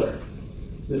Wexler.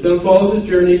 The film follows his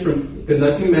journey from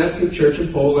conducting mass in church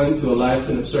in Poland to a life as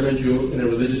an observant Jew in a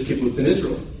religious kibbutz in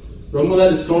Israel.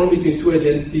 Romuald is torn between two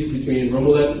identities, between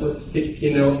Romuald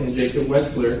Łaskinel and Jacob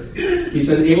Wexler. He's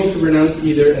unable to renounce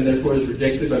either and therefore is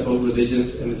rejected by both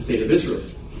religions and the state of Israel.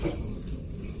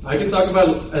 I can talk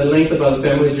at length about the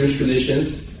family Jewish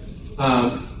traditions.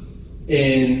 And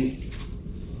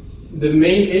the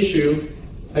main issue,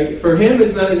 for him,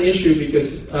 it's not an issue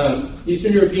because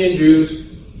Eastern European Jews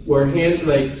were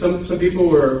some people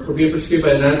were being persecuted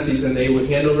by the Nazis, and they would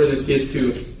hand over the kid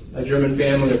to a German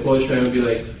family, a Polish family, and be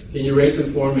like, can you raise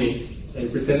them for me?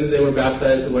 And pretend that they were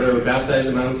baptized or whatever, baptize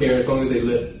them, I don't care, as long as they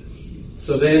live.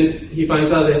 So then he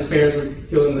finds out that his parents were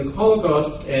killed in the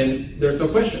Holocaust, and there's no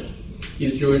question.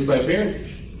 He's Jewish by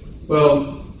parentage.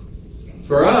 Well,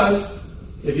 for us,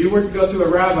 if you were to go to a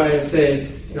rabbi and say,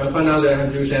 I found out that I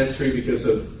have Jewish ancestry because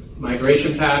of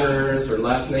migration patterns or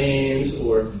last names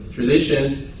or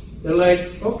traditions, they're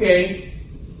like, okay,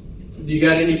 do you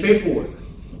got any paperwork?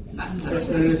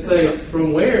 And it's like,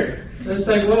 from where? And it's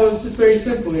like, well, it's just very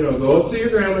simple. Go up to your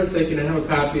grandma and say, can I have a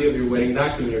copy of your wedding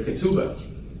document, your ketubah?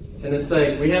 And it's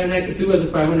like, we haven't had ketubahs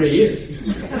in 500 years.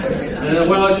 And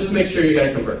well, just make sure you got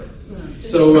to convert.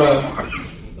 So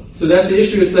that's the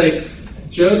issue. It's like,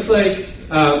 just like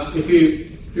if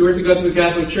you were to go to the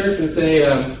Catholic Church and say,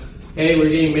 hey, we're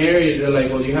getting married, they're like,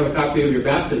 well, do you have a copy of your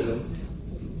baptism?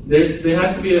 There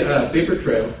has to be a paper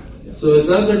trail. So it's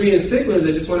not they're being sticklers,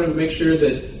 they just want to make sure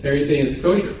that everything is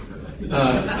kosher.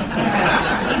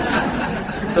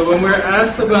 So when we're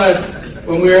asked to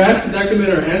document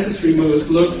our ancestry moves,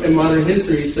 look at modern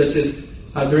history, such as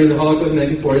during the Holocaust in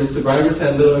 1940, the survivors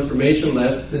had little information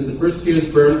left since the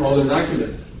persecutors burned all their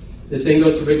documents. The same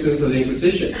goes for victims of the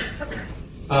Inquisition.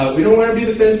 We don't want to be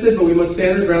defensive, but we must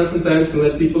stand our ground sometimes and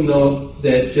let people know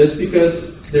that just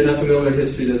because they're not familiar with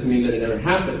history doesn't mean that it never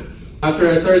happened. After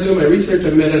I started doing my research, I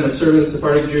met an observant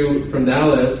Sephardic Jew from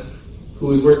Dallas who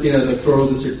was working on a doctoral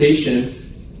dissertation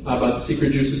about the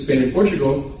secret Jews of Spain and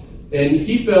Portugal, and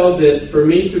he felt that for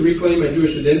me to reclaim my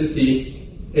Jewish identity,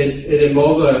 it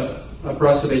involved a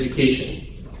process of education.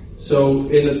 So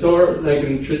in the Torah, like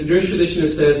in Jewish tradition,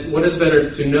 it says, what is better,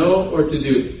 to know or to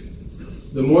do?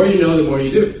 The more you know, the more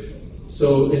you do.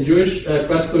 So in Jewish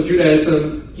classical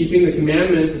Judaism, keeping the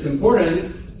commandments is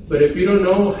important, but if you don't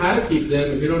know how to keep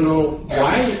them, if you don't know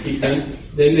why you keep them,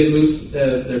 then they lose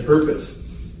their purpose.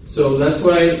 So that's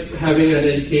why having an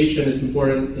education is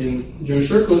important in Jewish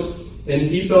circles, and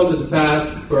he felt that the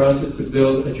path for us is to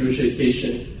build a Jewish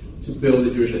education, to build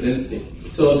a Jewish identity.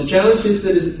 So the challenge is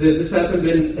that this hasn't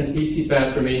been an easy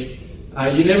path for me.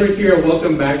 You never hear a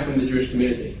welcome back from the Jewish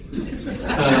community.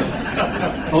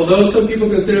 Although some people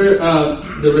consider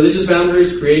the religious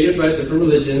boundaries created by different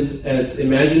religions as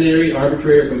imaginary,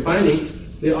 arbitrary, or confining,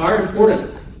 they are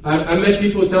important. I met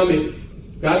people who tell me,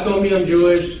 God told me I'm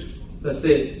Jewish, that's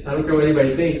it. I don't care what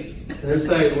anybody thinks. And it's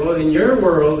like, well, in your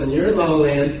world, in your la la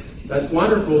land, that's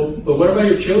wonderful, but what about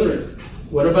your children?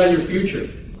 What about your future?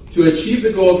 To achieve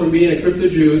the goal from being a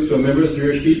crypto-Jew to a member of the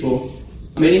Jewish people,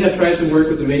 many have tried to work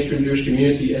with the mainstream Jewish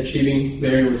community, achieving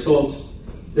varying results.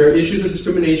 There are issues of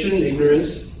discrimination and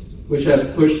ignorance, which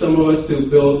have pushed some of us to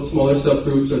build smaller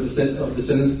subgroups of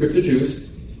descendants of crypto-Jews.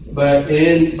 By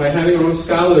having our own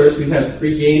scholars, we have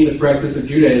regained the practice of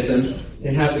Judaism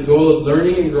and have the goal of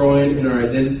learning and growing in our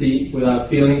identity without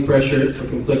feeling pressured or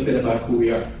conflicted about who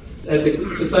we are. At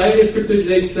the Society of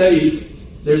Crypto-Judaic Studies,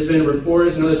 there's been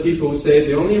reporters and other people who say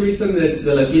the only reason that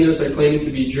the Latinos are claiming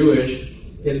to be Jewish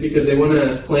is because they want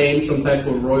to claim some type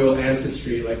of royal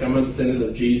ancestry, like I'm a descendant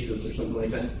of Jesus or something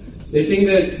like that. They think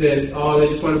that they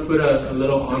just want to put a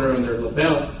little honor on their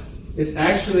lapel. It's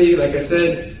actually, like I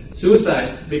said,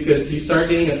 suicide, because you start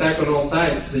getting attacked on all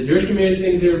sides. The Jewish community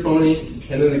thinks you're phony,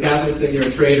 and then the Catholics think you're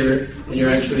a traitor, and you're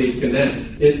actually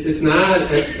condemned. It's not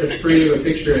as pretty of a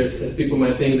picture as people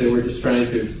might think, that we're just trying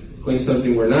to claim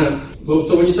something we're not.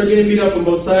 So when you start getting beat up on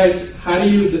both sides, how do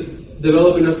you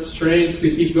develop enough strength to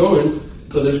keep going?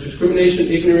 So there's discrimination,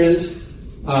 ignorance.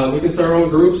 We can start our own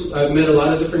groups. I've met a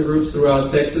lot of different groups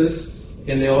throughout Texas,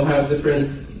 and they all have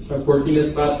different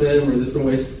quirkiness about them, or different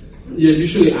ways. You're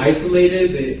usually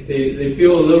isolated. They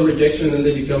feel a little rejection, and then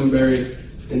they become very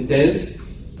intense.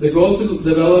 The goal to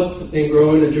develop and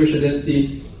grow in a Jewish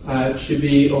identity should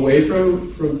be away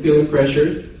from feeling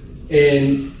pressure,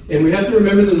 and we have to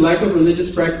remember that the lack of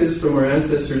religious practice from our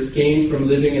ancestors came from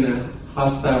living in a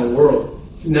hostile world.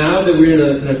 Now that we're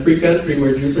in a free country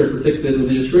where Jews are a protected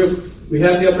religious group, we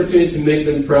have the opportunity to make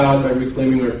them proud by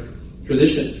reclaiming our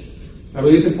traditions. I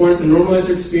believe it's important to normalize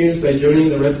our experience by joining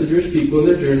the rest of the Jewish people in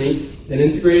their journey and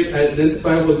integrate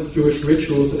identifiable Jewish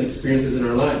rituals and experiences in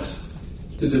our lives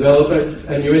to develop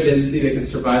a new identity that can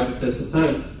survive the test of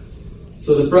time.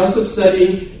 So the process of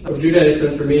study of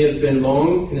Judaism for me has been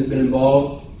long and has been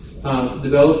involved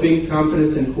developing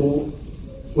confidence in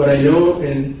what I know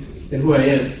and who I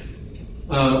am.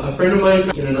 A friend of mine,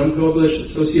 in an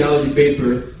unpublished sociology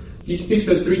paper, he speaks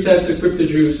of three types of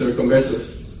crypto-Jews or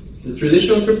conversos: the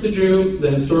traditional crypto-Jew,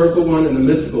 the historical one, and the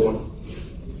mystical one.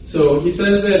 So he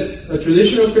says that a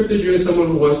traditional crypto-Jew is someone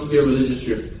who wants to be a religious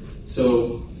Jew.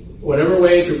 So whatever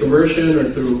way, through conversion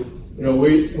or through,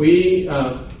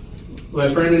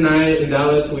 my friend and I in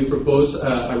Dallas, we propose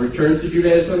a return to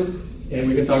Judaism, and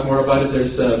we can talk more about it.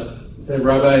 There's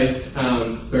Rabbi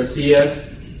Garcia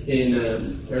in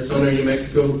Arizona, New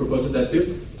Mexico, who proposes that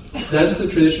too. That's the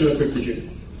traditional crypto-Jew.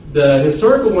 The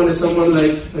historical one is someone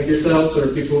like yourselves, or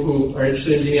people who are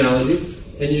interested in genealogy,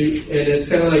 and it's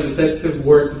kind of like detective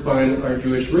work to find our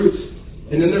Jewish roots.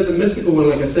 And then there's the mystical one,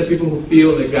 like I said, people who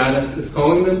feel that God is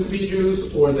calling them to be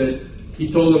Jews, or that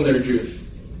He told them they're Jews.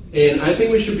 And I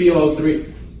think we should be all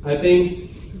three. I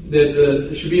think that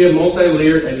there should be a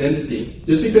multi-layered identity.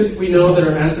 Just because we know that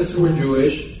our ancestors were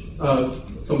Jewish,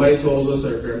 somebody told us,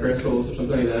 or our parents told us, or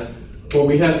something like that, or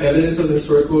we have evidence of the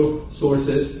historical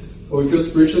sources, or we feel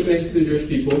spiritually connected to Jewish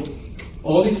people,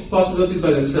 all these possibilities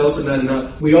by themselves are not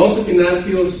enough. We also cannot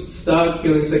feel stuck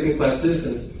feeling second-class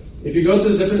citizens. If you go to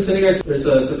the different synagogues, there's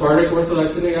a Sephardic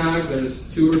Orthodox synagogue, there's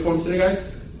 2 Reformed synagogues,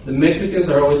 the Mexicans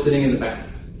are always sitting in the back.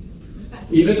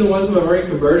 Even the ones who have already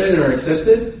converted and are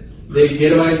accepted, they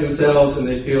ghettoize themselves and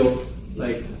they feel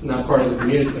like not part of the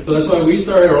community. So that's why we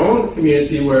started our own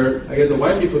community where I guess the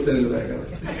white people sit in the back.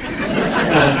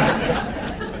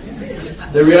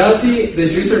 The reality that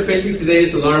Jews are facing today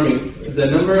is alarming. The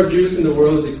number of Jews in the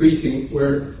world is decreasing.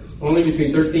 We're only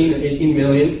between 13 and 18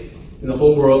 million in the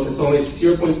whole world. It's only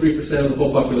 0.3% of the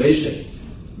whole population.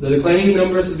 The declining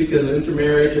numbers is because of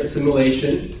intermarriage,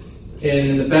 assimilation,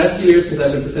 and in the past years, since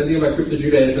I've been presenting about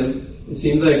crypto-Judaism, it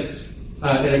seems like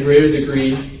at a greater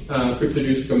degree,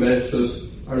 crypto-Jews conversos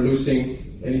are losing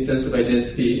any sense of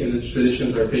identity, and the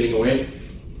traditions are fading away.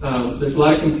 There's a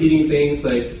lot of competing things,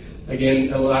 like,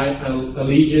 again,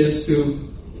 allegiance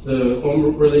to the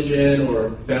home religion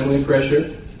or family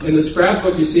pressure. In the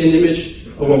scrapbook, you see an image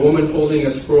of a woman holding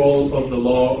a scroll of the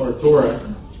law or Torah,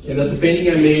 and that's a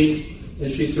painting I made,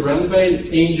 and she's surrounded by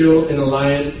an angel and a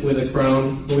lion with a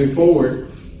crown moving forward.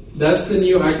 That's the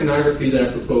new iconography that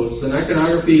I proposed. It's an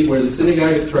iconography where the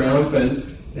synagogue is triumphant,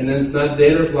 and then it's not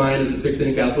dead or blind as depicted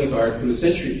in Catholic art through the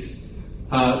centuries.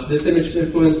 This image is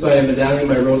influenced by a medallion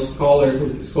by Rose Kohler,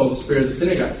 who is called The Spirit of the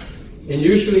Synagogue. And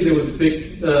usually they would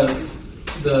depict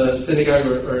the synagogue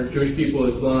or Jewish people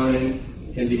as blind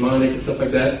and demonic and stuff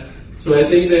like that. So I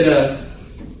think that,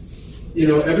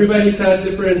 everybody's had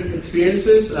different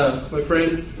experiences. My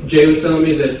friend Jay was telling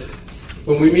me that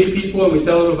when we meet people and we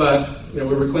tell them about,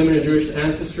 we're reclaiming a Jewish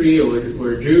ancestry or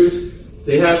we're Jews,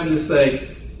 they have this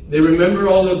they remember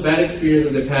all the bad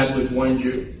experiences they've had with one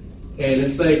Jew. And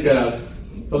it's like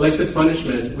collective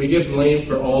punishment. We get blamed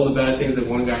for all the bad things that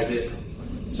one guy did.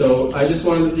 So I just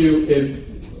wanted you,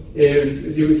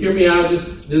 if you hear me out,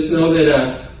 just know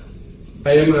that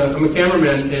I'm a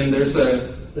cameraman, and there's a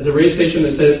radio station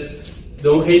that says,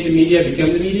 "Don't hate the media,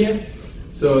 become the media."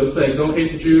 So it's like, don't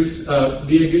hate the Jews,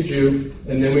 be a good Jew,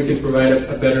 and then we can provide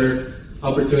a better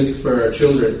opportunities for our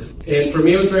children. And for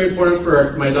me, it was very important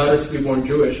for my daughters to be born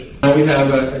Jewish. Now we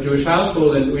have a Jewish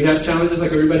household, and we have challenges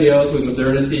like everybody else with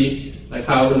modernity, like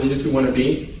how religious we want to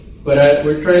be. But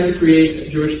we're trying to create a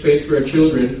Jewish space for our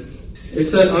children.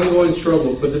 It's an ongoing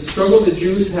struggle, but the struggle the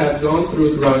Jews have gone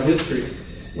through throughout history.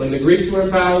 When the Greeks were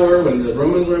in power, when the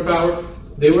Romans were in power,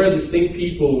 they were a distinct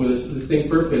people with a distinct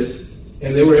purpose,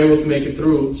 and they were able to make it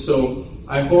through. So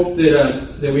I hope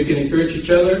that we can encourage each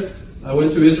other. I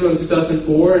went to Israel in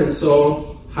 2004 and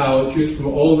saw how Jews from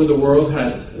all over the world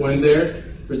went there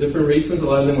for different reasons. A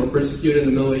lot of them were persecuted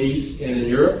in the Middle East and in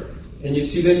Europe. And you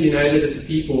see them united as a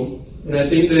people. And I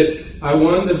think that I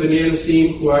want the B'nai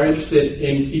Anusim who are interested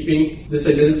in keeping this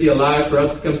identity alive for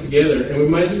us to come together. And we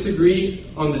might disagree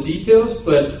on the details,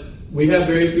 but we have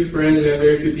very few friends, we have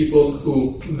very few people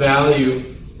who value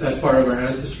that part of our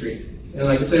ancestry. And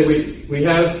like I said, we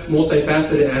have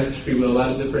multifaceted ancestry with a lot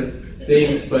of different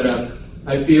things, but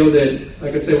I feel that,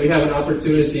 like I said, we have an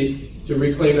opportunity to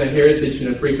reclaim that heritage in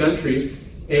a free country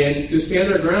and to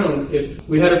stand our ground. If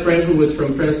we had a friend who was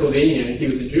from Transylvania and he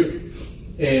was a Jew,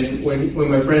 and when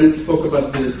my friend spoke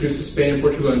about the Jews of Spain,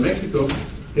 Portugal, and Mexico,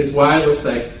 his wife was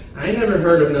like, "I never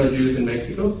heard of no Jews in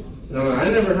Mexico. No, I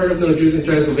never heard of no Jews in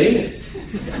Transylvania."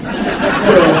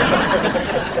 So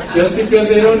just because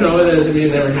they don't know, that doesn't mean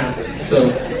it never happened. So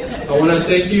I want to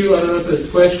thank you. I don't know if there's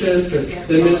questions. There's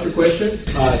 10 minutes for questions.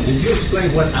 Did you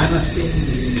explain what Anusim,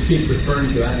 you keep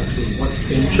referring to Anusim,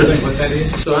 can you explain what that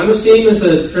is? So Anusim is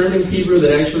a term in Hebrew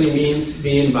that actually means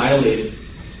being violated.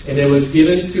 And it was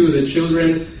given to the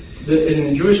children.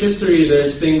 In Jewish history,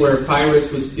 there's a thing where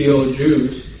pirates would steal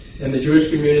Jews, and the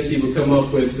Jewish community would come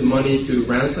up with the money to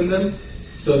ransom them.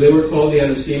 So they were called the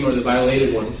Anusim, or the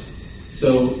violated ones.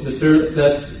 So the term,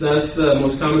 that's the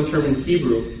most common term in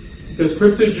Hebrew. Because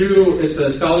crypto-Jew is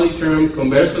a scholarly term,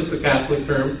 converso is a Catholic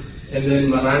term, and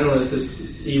then marrano is this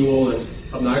evil and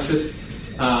obnoxious.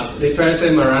 They try to say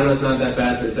marrano is not that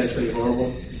bad, but it's actually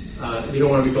horrible. You don't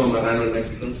want to be called marrano in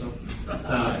Mexico, so.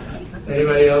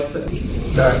 Anybody else? At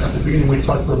the beginning, we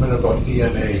talked for a minute about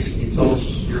DNA. Can you tell us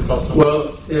your thoughts on that?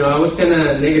 Well, I was kind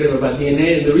of negative about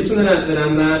DNA. And the reason that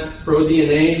I'm not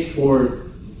pro-DNA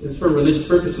is for religious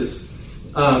purposes.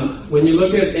 When you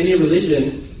look at any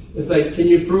religion, it's like, can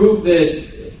you prove that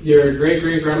your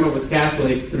great-great-grandma was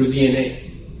Catholic through DNA?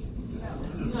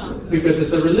 No. Because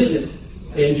it's a religion.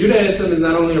 And Judaism is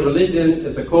not only a religion,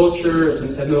 it's a culture, it's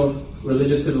an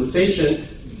ethno-religious civilization.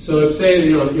 So if, say,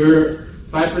 you're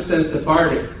 5%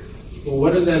 Sephardic, well,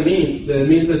 what does that mean? That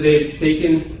means that they've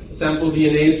taken sample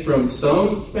DNAs from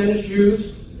some Spanish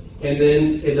Jews, and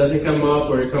then it doesn't come up,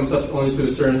 or it comes up only to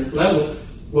a certain level.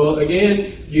 Well,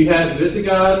 again, you had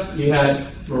Visigoths, you had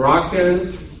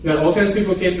Moroccans, you had all kinds of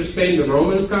people who came to Spain. The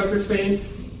Romans conquered Spain.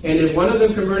 And if one of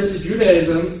them converted to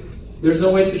Judaism, there's no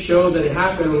way to show that it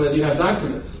happened unless you have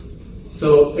documents.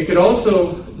 So it could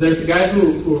also, there's a guy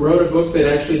who wrote a book that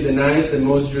actually denies that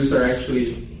most Jews are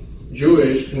actually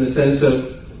Jewish, in the sense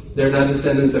of they're not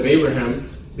descendants of Abraham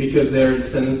because they're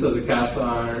descendants of the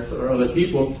Khazars or other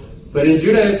people. But in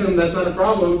Judaism, that's not a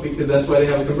problem because that's why they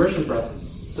have a conversion process.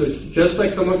 So it's just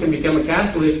like someone can become a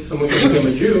Catholic, someone can become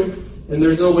a Jew, and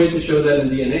there's no way to show that in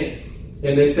DNA.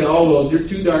 And they say, oh, well, you're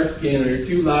too dark-skinned, or you're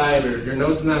too light, or your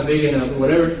nose is not big enough, or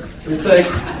whatever. It's like,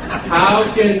 how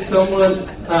can someone,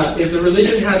 if the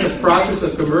religion has a process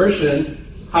of conversion,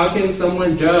 how can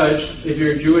someone judge if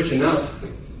you're Jewish enough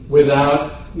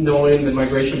without knowing the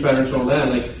migration patterns and all that?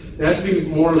 Like, there has to be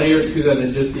more layers to that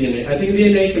than just DNA. I think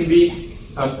DNA can be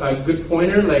a good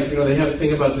pointer. Like, they have a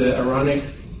thing about the Aaronic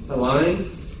line.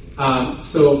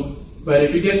 But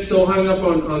if you get so hung up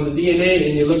on the DNA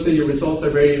and you look that your results are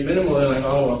very minimal, they're like,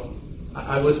 oh, well,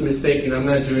 I was mistaken. I'm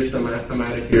not Jewish, so I'm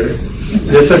out of here.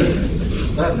 Yes, sir?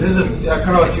 This is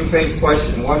kind of a two-phase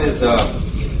question. One is,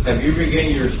 have you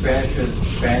regained your Spanish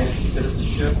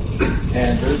citizenship?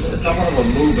 And there's somewhat of a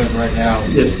movement right now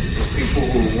yes. of people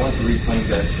who want to reclaim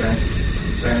that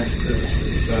Spanish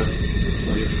citizenship because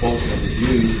of the expulsion of the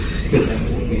Jews.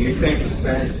 And do you think the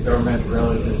Spanish government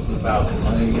really is about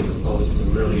money as opposed to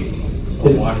really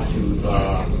wanting to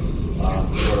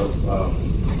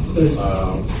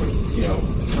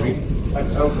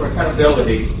for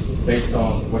accountability based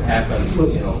on what happened,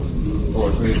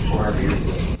 over 300 to 400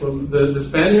 years ago? the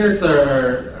Spaniards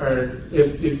are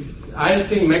if I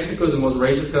think Mexico is the most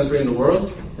racist country in the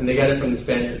world, and they got it from the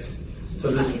Spaniards.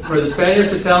 So for the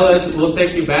Spaniards to tell us, we'll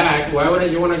take you back, why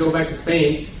would you want to go back to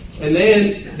Spain? And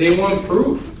then they want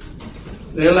proof.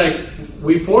 They're like,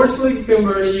 we forcibly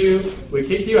converted you, we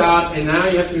kicked you out, and now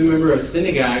you have to be a member of a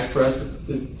synagogue for us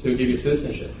to give you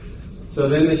citizenship. So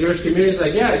then the Jewish community is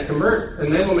like, yeah, convert,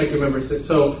 and then we'll make you a member.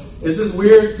 So it's this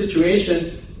weird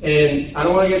situation, and I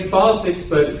don't want to get into politics,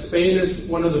 but Spain is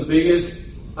one of the biggest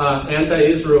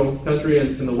anti-Israel country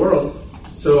in the world.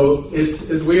 So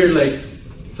it's weird, like,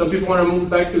 some people want to move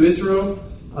back to Israel.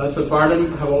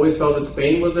 Sephardim have always felt that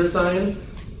Spain was their Zion.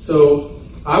 So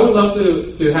I would love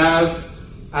to have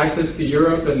access to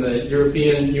Europe and the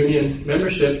European Union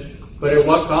membership, but at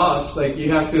what cost? Like,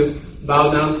 you have to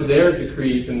bow down to their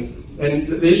decrees. And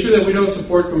the issue that we don't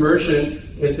support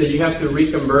conversion is that you have to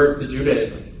reconvert to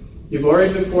Judaism. You've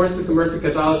already been forced to convert to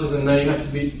Catholicism, now you have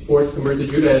to be forced to convert to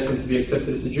Judaism to be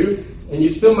accepted as a Jew, and you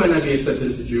still might not be accepted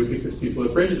as a Jew because people are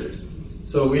prejudiced.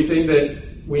 So we think that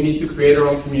we need to create our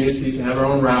own communities and have our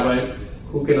own rabbis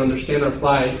who can understand our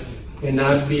plight and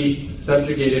not be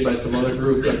subjugated by some other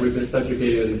group like we've been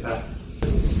subjugated in the past.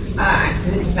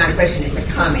 This is not a question, it's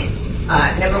a comment.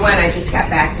 Number one, I just got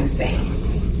back from Spain.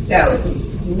 So,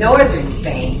 northern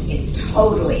Spain is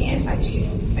totally anti-Jew.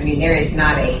 I mean, there is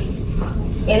not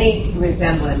any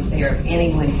resemblance there of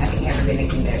anyone having ever been a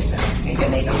converso.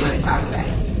 Again, they don't want to talk about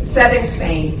it. Southern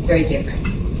Spain, very different.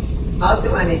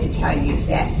 Also wanted to tell you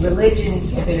that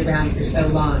religions have been around for so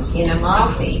long. In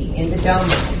Amalfi, in the Dome,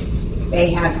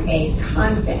 they have a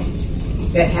convent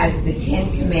that has the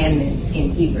 10 Commandments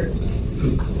in Hebrew.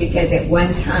 Because at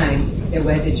one time, there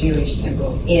was a Jewish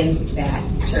temple in that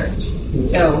church.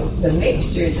 So the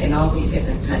mixtures in all these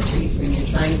different countries, when you're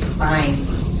trying to find,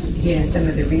 some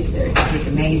of the research, is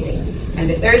amazing. And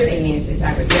the third thing is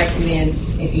I would recommend,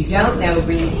 if you don't know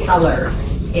Reed Heller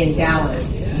in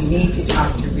Dallas, you need to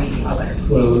talk to Reed Heller.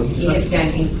 Well, he has done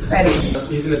incredible.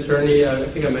 He's an attorney. I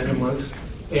think I met him once.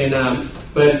 And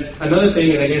but another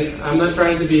thing, and again, I'm not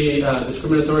trying to be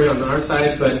discriminatory on our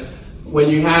side, but when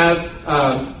you have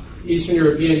Eastern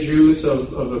European Jews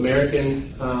of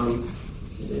American,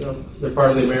 they're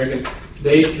part of the American,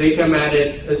 they come at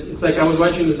it. It's like I was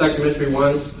watching this documentary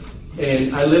once,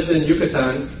 and I lived in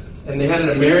Yucatan, and they had an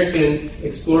American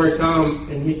explorer come,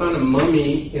 and he found a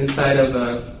mummy inside of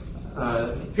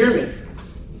a pyramid.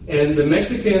 And the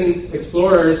Mexican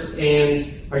explorers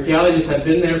and archaeologists have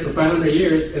been there for 500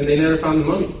 years, and they never found the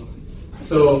mummy.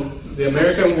 So the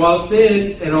American walks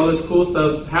in, and all this cool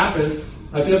stuff happens.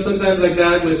 I feel sometimes like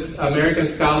that with American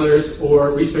scholars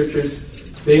or researchers.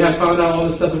 They have found out all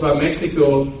this stuff about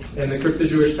Mexico and the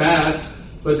crypto-Jewish past,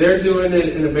 but they're doing it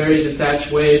in a very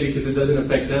detached way because it doesn't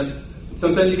affect them.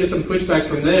 Sometimes you get some pushback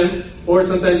from them, or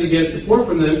sometimes you get support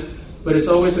from them, but it's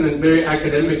always in a very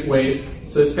academic way.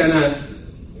 So it's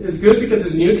good because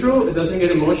it's neutral. It doesn't get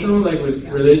emotional like with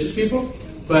religious people,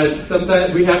 but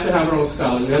sometimes we have to have our own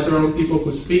scholars. We have our own people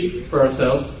who speak for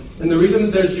ourselves. And the reason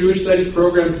that there's Jewish studies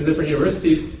programs in different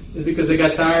universities is because they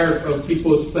got tired of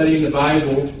people studying the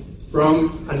Bible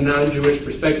from a non-Jewish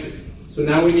perspective. So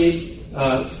now we need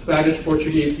Spanish,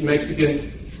 Portuguese,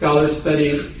 Mexican scholars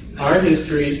studying our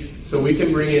history so we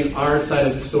can bring in our side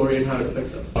of the story and how it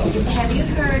affects us. Have you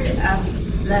heard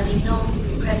of Ladino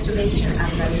preservation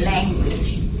of the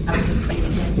language of the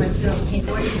Spanish and Puerto Rican?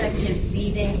 Words such as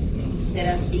vive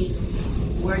instead of vi,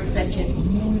 words such as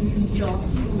mucho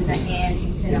with an N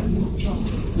instead of mucho.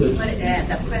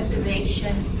 The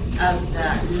preservation of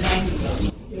the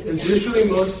language. It's usually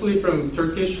mostly from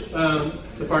Turkish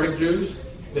Sephardic Jews.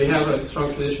 They have a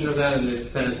strong tradition of that, and they're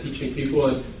kind of teaching people.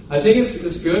 And I think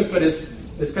it's good, but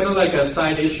it's kind of like a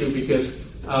side issue because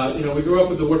we grew up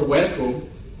with the word huerco,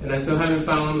 and I still haven't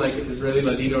found like if it's really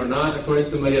Ladino or not.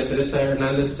 According to Maria Teresa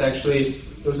Hernandez,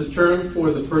 it was a term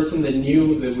for the person that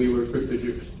knew that we were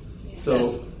crypto-Jews.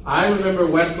 So I remember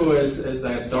huerco as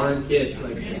that darn kid,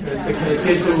 like it's a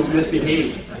kid who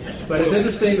misbehaves. But it's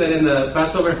interesting that in the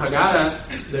Passover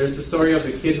Haggadah, there's the story of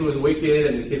the kid who was wicked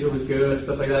and the kid who was good,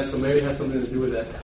 stuff like that. So maybe it has something to do with that.